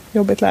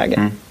 Jobbigt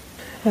läge.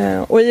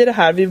 Och i det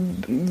här, vi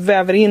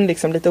väver in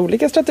liksom lite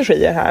olika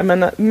strategier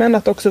här. Men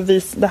att också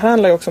det här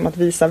handlar ju också om att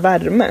visa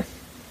värme.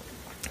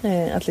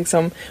 Att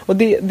liksom, och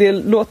det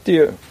låter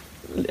ju,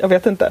 jag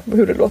vet inte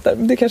hur det låter,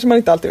 det kanske man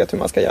inte alltid vet hur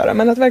man ska göra,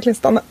 men att verkligen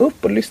stanna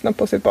upp och lyssna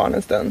på sitt barn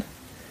en stund.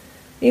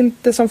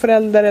 Inte som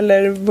förälder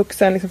eller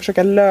vuxen liksom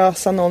försöka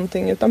lösa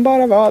någonting, utan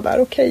bara vara där.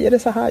 Okej, är det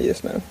så här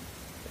just nu?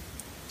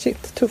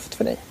 Shit, tufft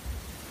för dig.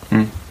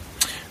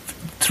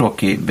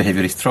 Tråkig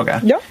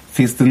behavioristfråga. Ja.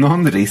 Finns det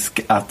någon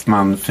risk att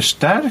man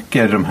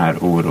förstärker de här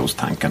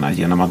orostankarna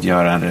genom att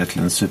göra det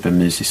till en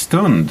supermysig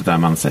stund där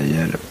man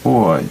säger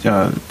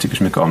jag tycker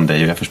så mycket om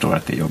dig och jag förstår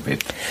att det är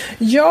jobbigt?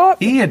 Ja,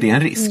 är det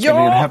en risk? Ja,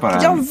 eller är det här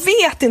bara jag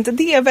vet inte.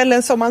 Det är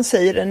väl som man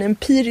säger en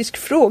empirisk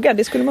fråga.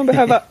 Det skulle man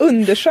behöva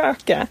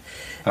undersöka.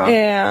 Ja.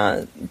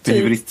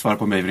 Behaviorist svar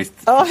på behaviorist.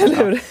 Ja, eller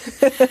hur?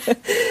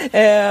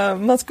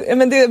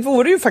 Men det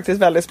vore ju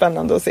faktiskt väldigt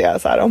spännande att se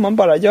så här, om man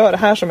bara gör det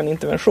här som en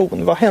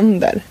intervention, vad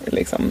händer?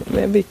 Liksom,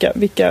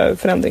 vilka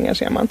förändringar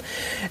ser man?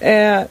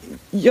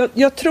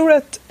 Jag tror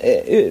att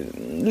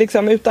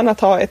liksom, utan att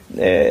ha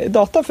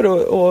data för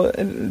att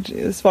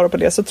svara på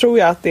det, så tror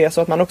jag att det är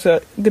så att man också,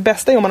 det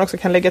bästa är om man också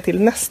kan lägga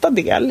till nästa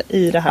del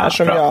i det här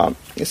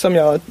som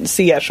jag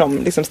ser som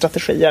liksom,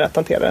 strategier att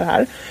hantera det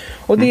här.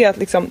 Och det är att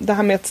liksom, det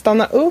här med att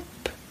stanna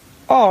upp,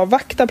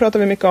 avvakta pratar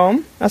vi mycket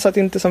om, alltså att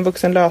inte som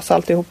vuxen lösa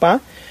alltihopa,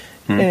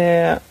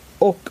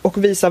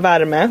 och visa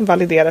värme,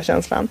 validera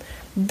känslan.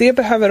 Det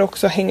behöver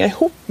också hänga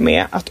ihop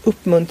med att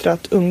uppmuntra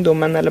att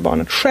ungdomen eller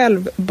barnet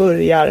själv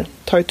börjar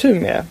ta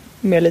itu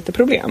med lite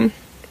problem.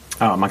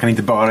 Ja, man kan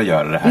inte bara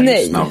göra det här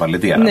just och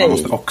validera. Nej. Man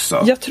måste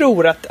också. Jag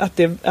tror att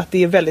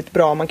det är väldigt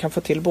bra om man kan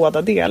få till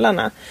båda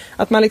delarna.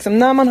 Att man liksom,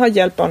 när man har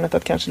hjälpt barnet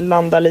att kanske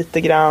landa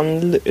lite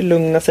grann,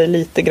 lugna sig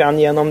lite grann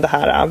genom det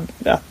här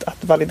att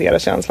validera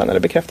känslan eller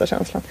bekräfta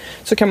känslan,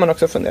 så kan man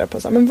också fundera på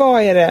men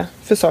vad är det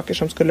för saker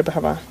som skulle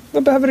behöva,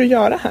 vad behöver du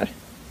göra här?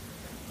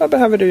 Vad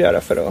behöver du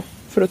göra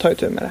för att ta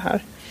itu med det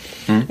här?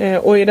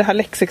 Och i det här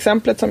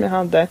läxexemplet som jag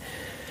hade,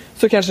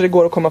 så kanske det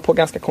går att komma på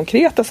ganska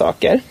konkreta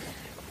saker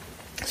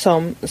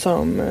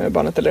som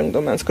barnet eller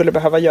ungdomen skulle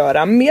behöva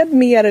göra med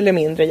mer eller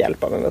mindre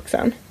hjälp av en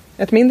vuxen.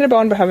 Ett mindre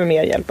barn behöver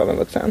mer hjälp av en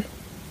vuxen.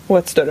 Och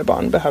ett större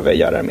barn behöver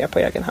göra det mer på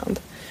egen hand.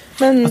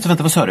 Men, alltså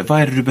vänta, vad sa du?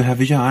 Vad är det du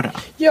behöver göra?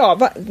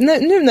 Ja,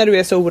 nu när du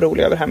är så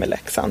orolig över det här med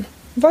läxan,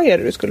 vad är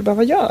det du skulle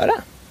behöva göra?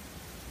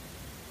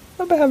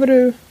 Vad behöver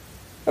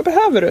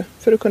du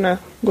för att kunna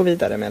gå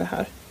vidare med det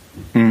här?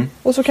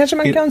 Och så kanske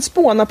man kan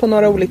spåna på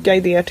några olika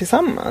idéer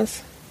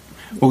tillsammans.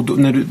 Och då,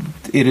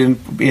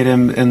 är det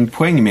en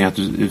poäng med att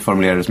du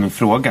formulerar det som en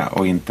fråga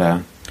och inte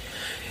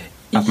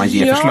att man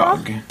ger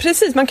förslag?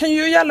 Precis. Man kan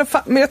ju i alla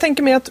fall, men jag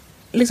tänker mig att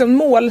liksom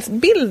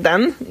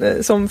målbilden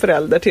som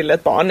förälder till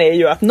ett barn är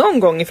ju att någon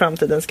gång i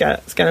framtiden ska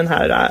den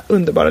här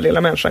underbara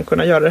lilla människan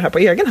kunna göra det här på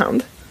egen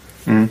hand.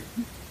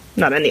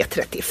 När den är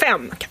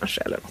 35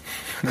 kanske eller något.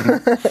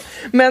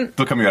 Men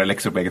då kan man göra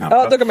läxor på egen hand.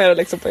 Ja, då kan man göra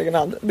läxor på egen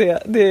hand. Det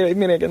är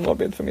min egen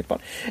målbild för mitt barn.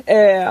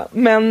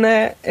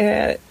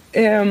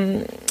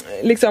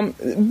 Liksom,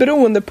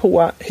 beroende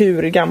på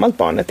hur gammalt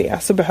barnet är,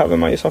 så behöver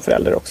man ju som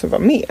förälder också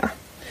vara med.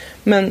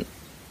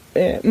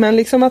 Men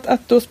liksom att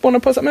då spåna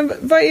på så, men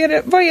vad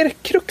är det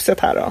kruxet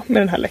här då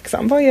med den här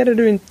läxan? Vad är det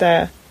du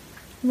inte,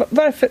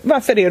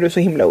 varför är du så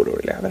himla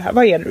orolig över det här?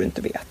 Vad är det du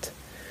inte vet?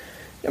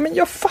 Ja, men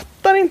jag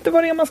fattar inte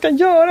vad det är man ska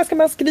göra. Ska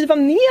man skriva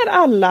ner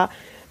alla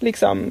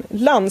liksom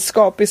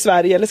landskap i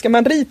Sverige, eller ska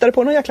man rita det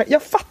på någon jäkla...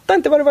 Jag fattar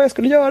inte vad det var jag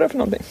skulle göra för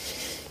någonting,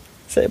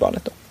 säger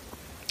barnet då.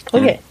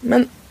 Okej,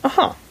 men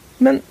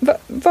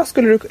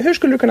hur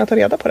skulle du kunna ta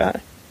reda på det här?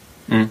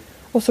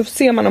 Och så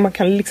ser man om man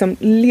kan liksom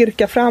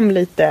lirka fram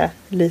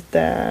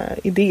lite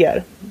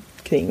idéer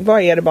kring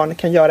vad är det barnet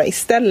kan göra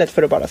istället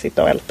för att bara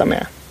sitta och älta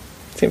med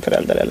sin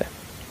förälder eller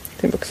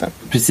sin vuxen.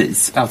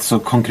 Precis, alltså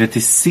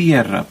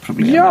konkretisera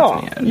problemet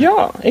mer.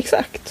 Ja,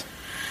 exakt.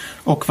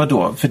 Och vad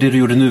då? För det du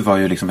gjorde nu var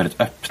ju liksom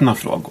väldigt öppna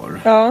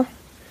frågor.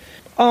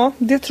 Ja,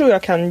 det tror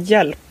jag kan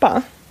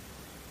hjälpa.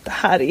 Det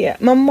här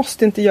man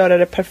måste inte göra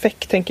det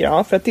perfekt, tänker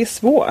jag, för att det är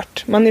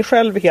svårt. Man är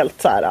själv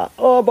helt så här,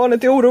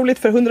 barnet är oroligt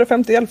för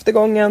 151:e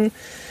gången.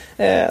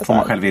 Om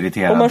man själv är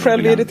irriterad. Om man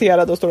själv är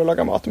irriterad och står och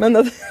lagar mat.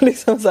 Men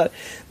liksom så här,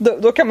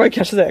 då kan man ju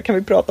kanske säga, kan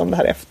vi prata om det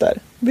här efter?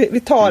 Vi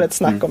tar ett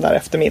snack om det här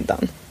efter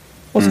middagen.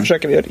 Och så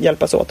försöker vi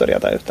hjälpas åt att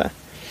reda ut det.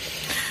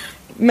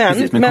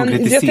 Men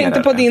jag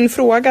tänkte på din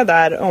fråga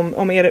där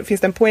om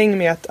finns det en poäng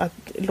med att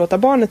låta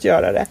barnet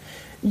göra det.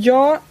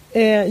 Ja,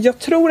 jag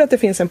tror att det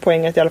finns en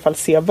poäng att i alla fall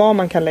se vad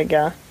man kan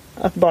lägga,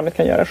 att barnet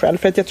kan göra själv.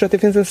 För att jag tror att det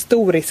finns en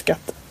stor risk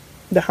att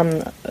det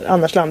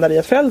annars landar i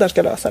att föräldrar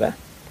ska lösa det.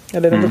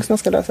 Eller den vuxna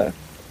ska lösa det.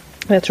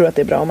 Och jag tror att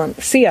det är bra om man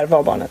ser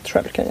vad barnet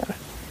själv kan göra.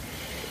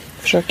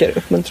 Försöker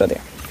uppmuntra det.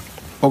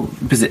 Och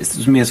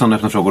precis, med sådana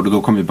öppna frågor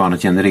då kommer ju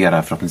barnet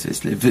generera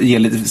förhoppningsvis,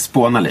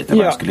 spåna lite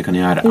vad jag skulle kunna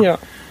göra. Ja.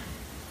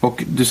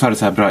 Och du sa det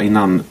så här bra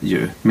innan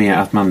ju, med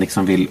att man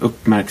liksom vill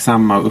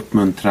uppmärksamma och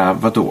uppmuntra,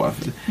 vadå?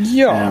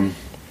 Ja.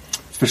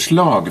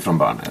 Förslag från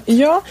barnet.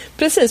 Ja,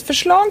 precis.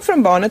 Förslag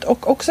från barnet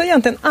och också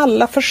egentligen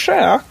alla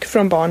försök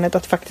från barnet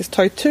att faktiskt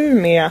ta itu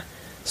med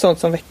sånt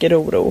som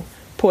väcker oro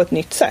på ett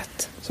nytt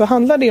sätt. Så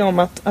handlar det om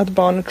att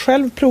barnet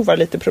själv provar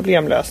lite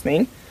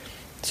problemlösning,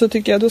 så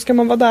tycker jag då ska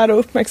man vara där och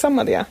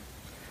uppmärksamma det.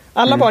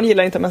 Alla barn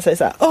gillar inte att man säger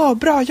så här,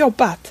 bra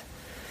jobbat.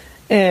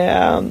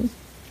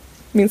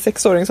 Min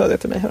 6-åring sa det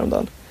till mig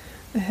häromdagen.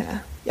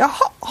 Jag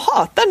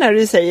hatar när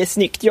du säger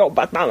snyggt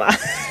jobbat, mamma.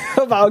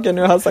 Jag bara, okej,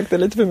 nu har jag sagt det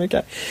lite för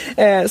mycket.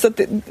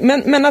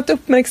 Men att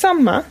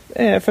uppmärksamma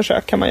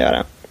försök kan man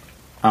göra.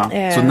 Ja,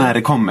 så när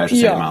det kommer så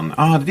säger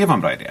man, det var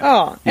en bra idé.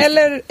 Ja,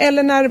 eller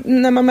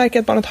när man märker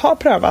att barnet har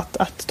prövat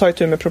att ta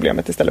itu med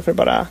problemet istället för att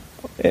bara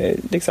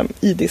liksom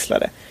idissla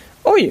det.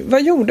 Oj,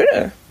 vad gjorde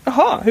du?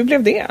 Jaha, hur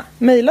blev det?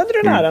 Mailade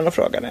du läraren och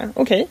frågade?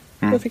 Okej,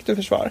 då fick du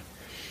försvar.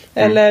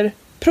 Eller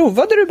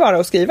provade du bara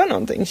att skriva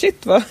någonting?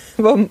 Shit,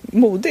 vad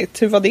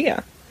modigt. Hur var det?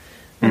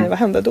 Vad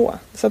hände då?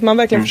 Så att man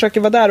verkligen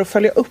försöker vara där och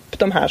följa upp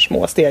de här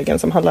små stegen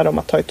som handlar om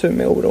att ta itu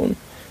med oron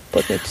på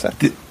ett nytt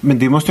sätt. Men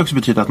det måste också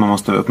betyda att man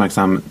måste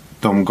uppmärksamma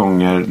de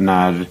gånger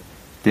när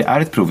det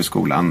är ett prov i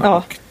skolan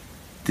och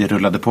det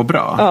rullade på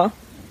bra. Ja.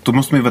 Då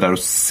måste man ju vara där och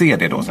se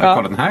det då. Så här,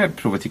 kolla, den här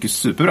provet gick ju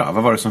superbra.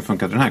 Vad var det som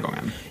funkade den här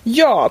gången?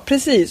 Ja,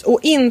 precis. Och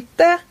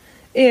inte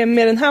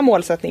med den här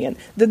målsättningen.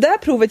 Det där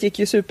provet gick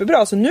ju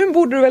superbra, så nu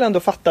borde du väl ändå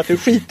fatta att du är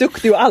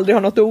skitduktig och aldrig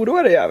har något att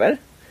oroa dig över.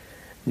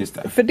 Just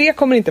det. För det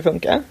kommer inte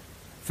funka.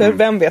 För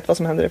vem vet vad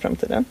som händer i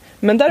framtiden.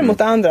 Men däremot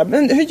det andra.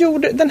 Men hur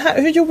gjorde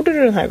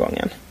du den här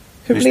gången?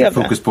 Hur just blev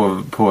det? Fokus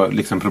på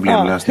liksom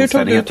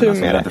problemlösningsfärdigheterna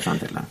som ledde fram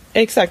till det.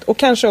 Exakt. Och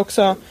kanske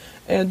också,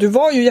 du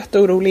var ju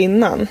jätteorolig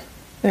innan.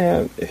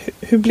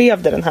 Hur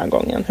blev det den här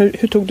gången?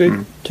 Hur tog du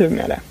tur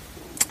med det?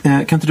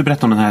 Kan inte du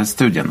berätta om den här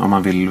studien om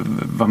man vill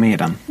vara med i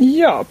den?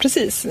 Ja,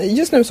 precis.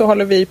 Just nu så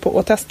håller vi på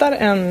och testar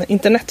en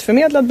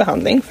internetförmedlad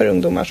behandling för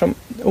ungdomar som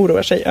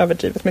oroar sig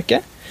överdrivet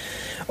mycket.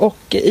 Och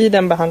i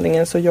den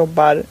behandlingen så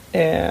jobbar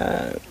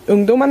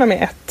ungdomarna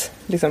med ett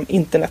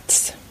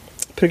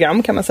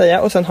internetsprogram kan man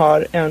säga. Och sen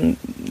har en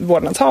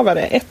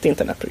vårdnadshavare ett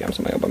internetprogram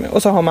som man jobbar med.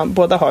 Och så har man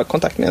båda har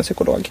kontakt med en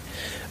psykolog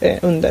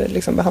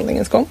under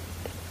behandlingens gång.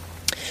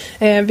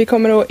 Vi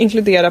kommer att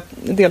inkludera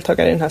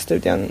deltagare i den här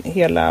studien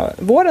hela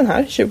våren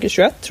här,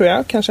 2021 tror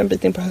jag, kanske en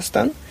bit in på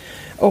hösten.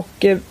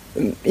 Och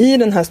i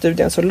den här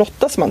studien så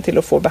lottas man till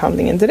att få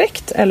behandlingen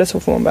direkt eller så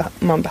får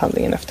man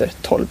behandlingen efter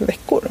 12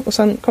 veckor. Och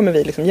sen kommer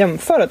vi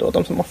jämföra då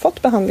de som har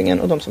fått behandlingen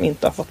och de som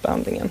inte har fått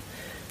behandlingen.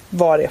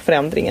 Var är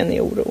förändringen i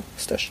oro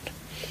störst?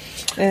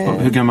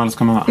 Hur gammal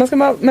ska man vara? Man ska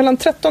vara mellan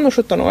 13 och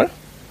 17 år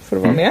för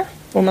att vara med.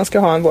 Och man ska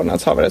ha en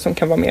vårdnadshavare som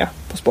kan vara med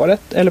på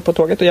spåret eller på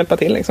tåget och hjälpa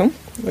till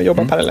och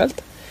jobba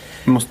parallellt.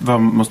 Måste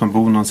man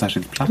bo någon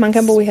särskild plats? Man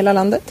kan bo i hela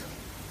landet.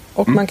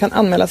 Och man kan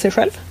anmäla sig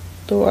själv.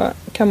 Då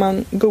kan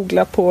man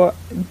googla på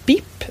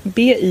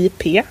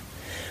BIP,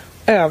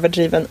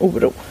 överdriven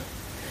oro.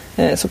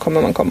 Så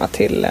kommer man komma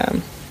till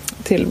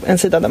en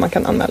sida där man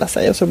kan anmäla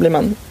sig. Och så blir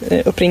man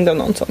uppringd av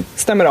någon som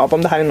stämmer av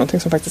om det här är någonting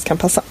som faktiskt kan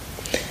passa.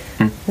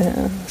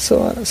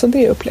 Så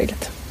det är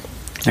upplägget.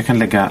 Jag kan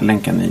lägga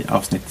länken i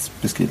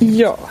avsnittsbeskrivningen.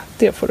 Ja,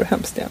 det får du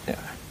hemskt gärna göra.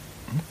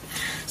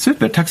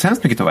 Super, tack så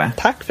hemskt mycket Tove.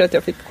 Tack för att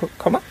jag fick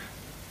komma.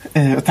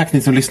 Och tack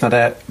ni som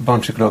lyssnade.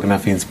 Barnpsykologerna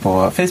finns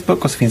på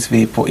Facebook och så finns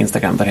vi på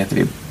Instagram. Där heter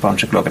vi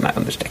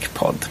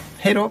barnpsykologerna_podd.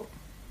 Hej då!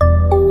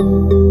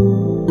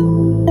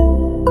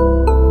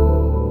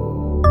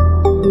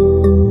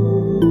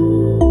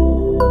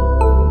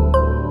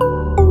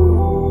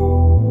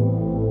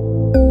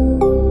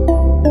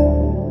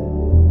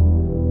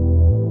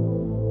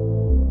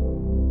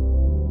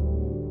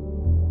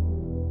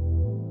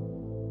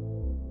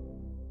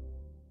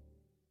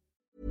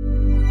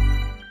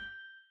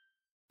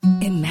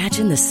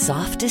 Imagine the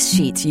softest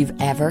sheets you've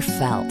ever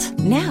felt.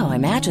 Now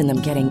imagine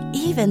them getting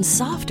even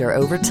softer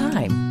over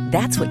time.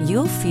 That's what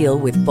you'll feel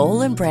with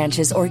Boll &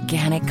 Branch's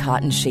organic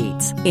cotton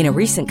sheets. In a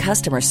recent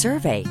customer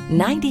survey,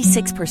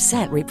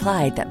 96%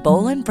 replied that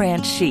Boll &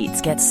 Branch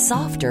sheets get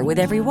softer with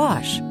every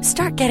wash.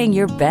 Start getting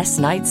your best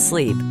night's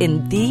sleep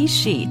in these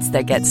sheets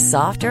that get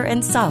softer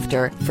and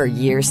softer for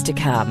years to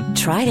come.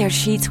 Try their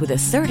sheets with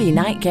a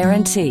 30-night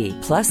guarantee.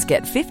 Plus,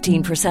 get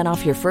 15%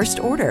 off your first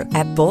order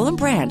at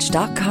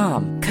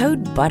bollandbranch.com.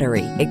 Code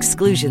BUTTERY.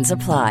 Exclusions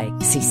apply.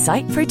 See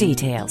site for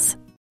details.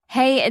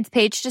 Hey, it's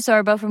Paige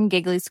DeSorbo from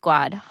Giggly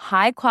Squad.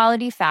 High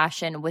quality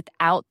fashion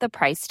without the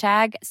price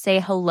tag. Say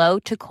hello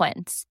to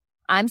Quince.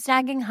 I'm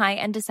snagging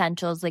high-end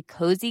essentials like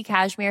cozy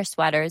cashmere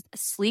sweaters,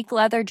 sleek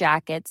leather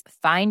jackets,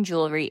 fine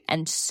jewelry,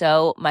 and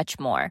so much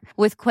more.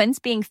 With Quince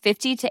being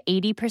 50 to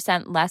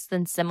 80% less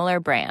than similar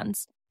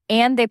brands.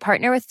 And they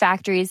partner with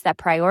factories that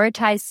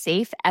prioritize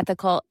safe,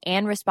 ethical,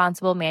 and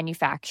responsible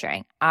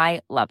manufacturing. I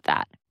love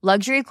that.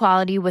 Luxury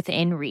quality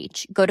within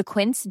reach. Go to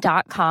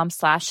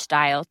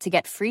quince.com/style to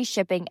get free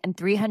shipping and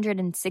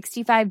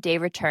 365-day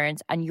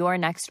returns on your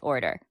next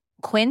order.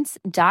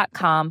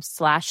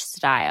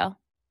 Quince.com/style.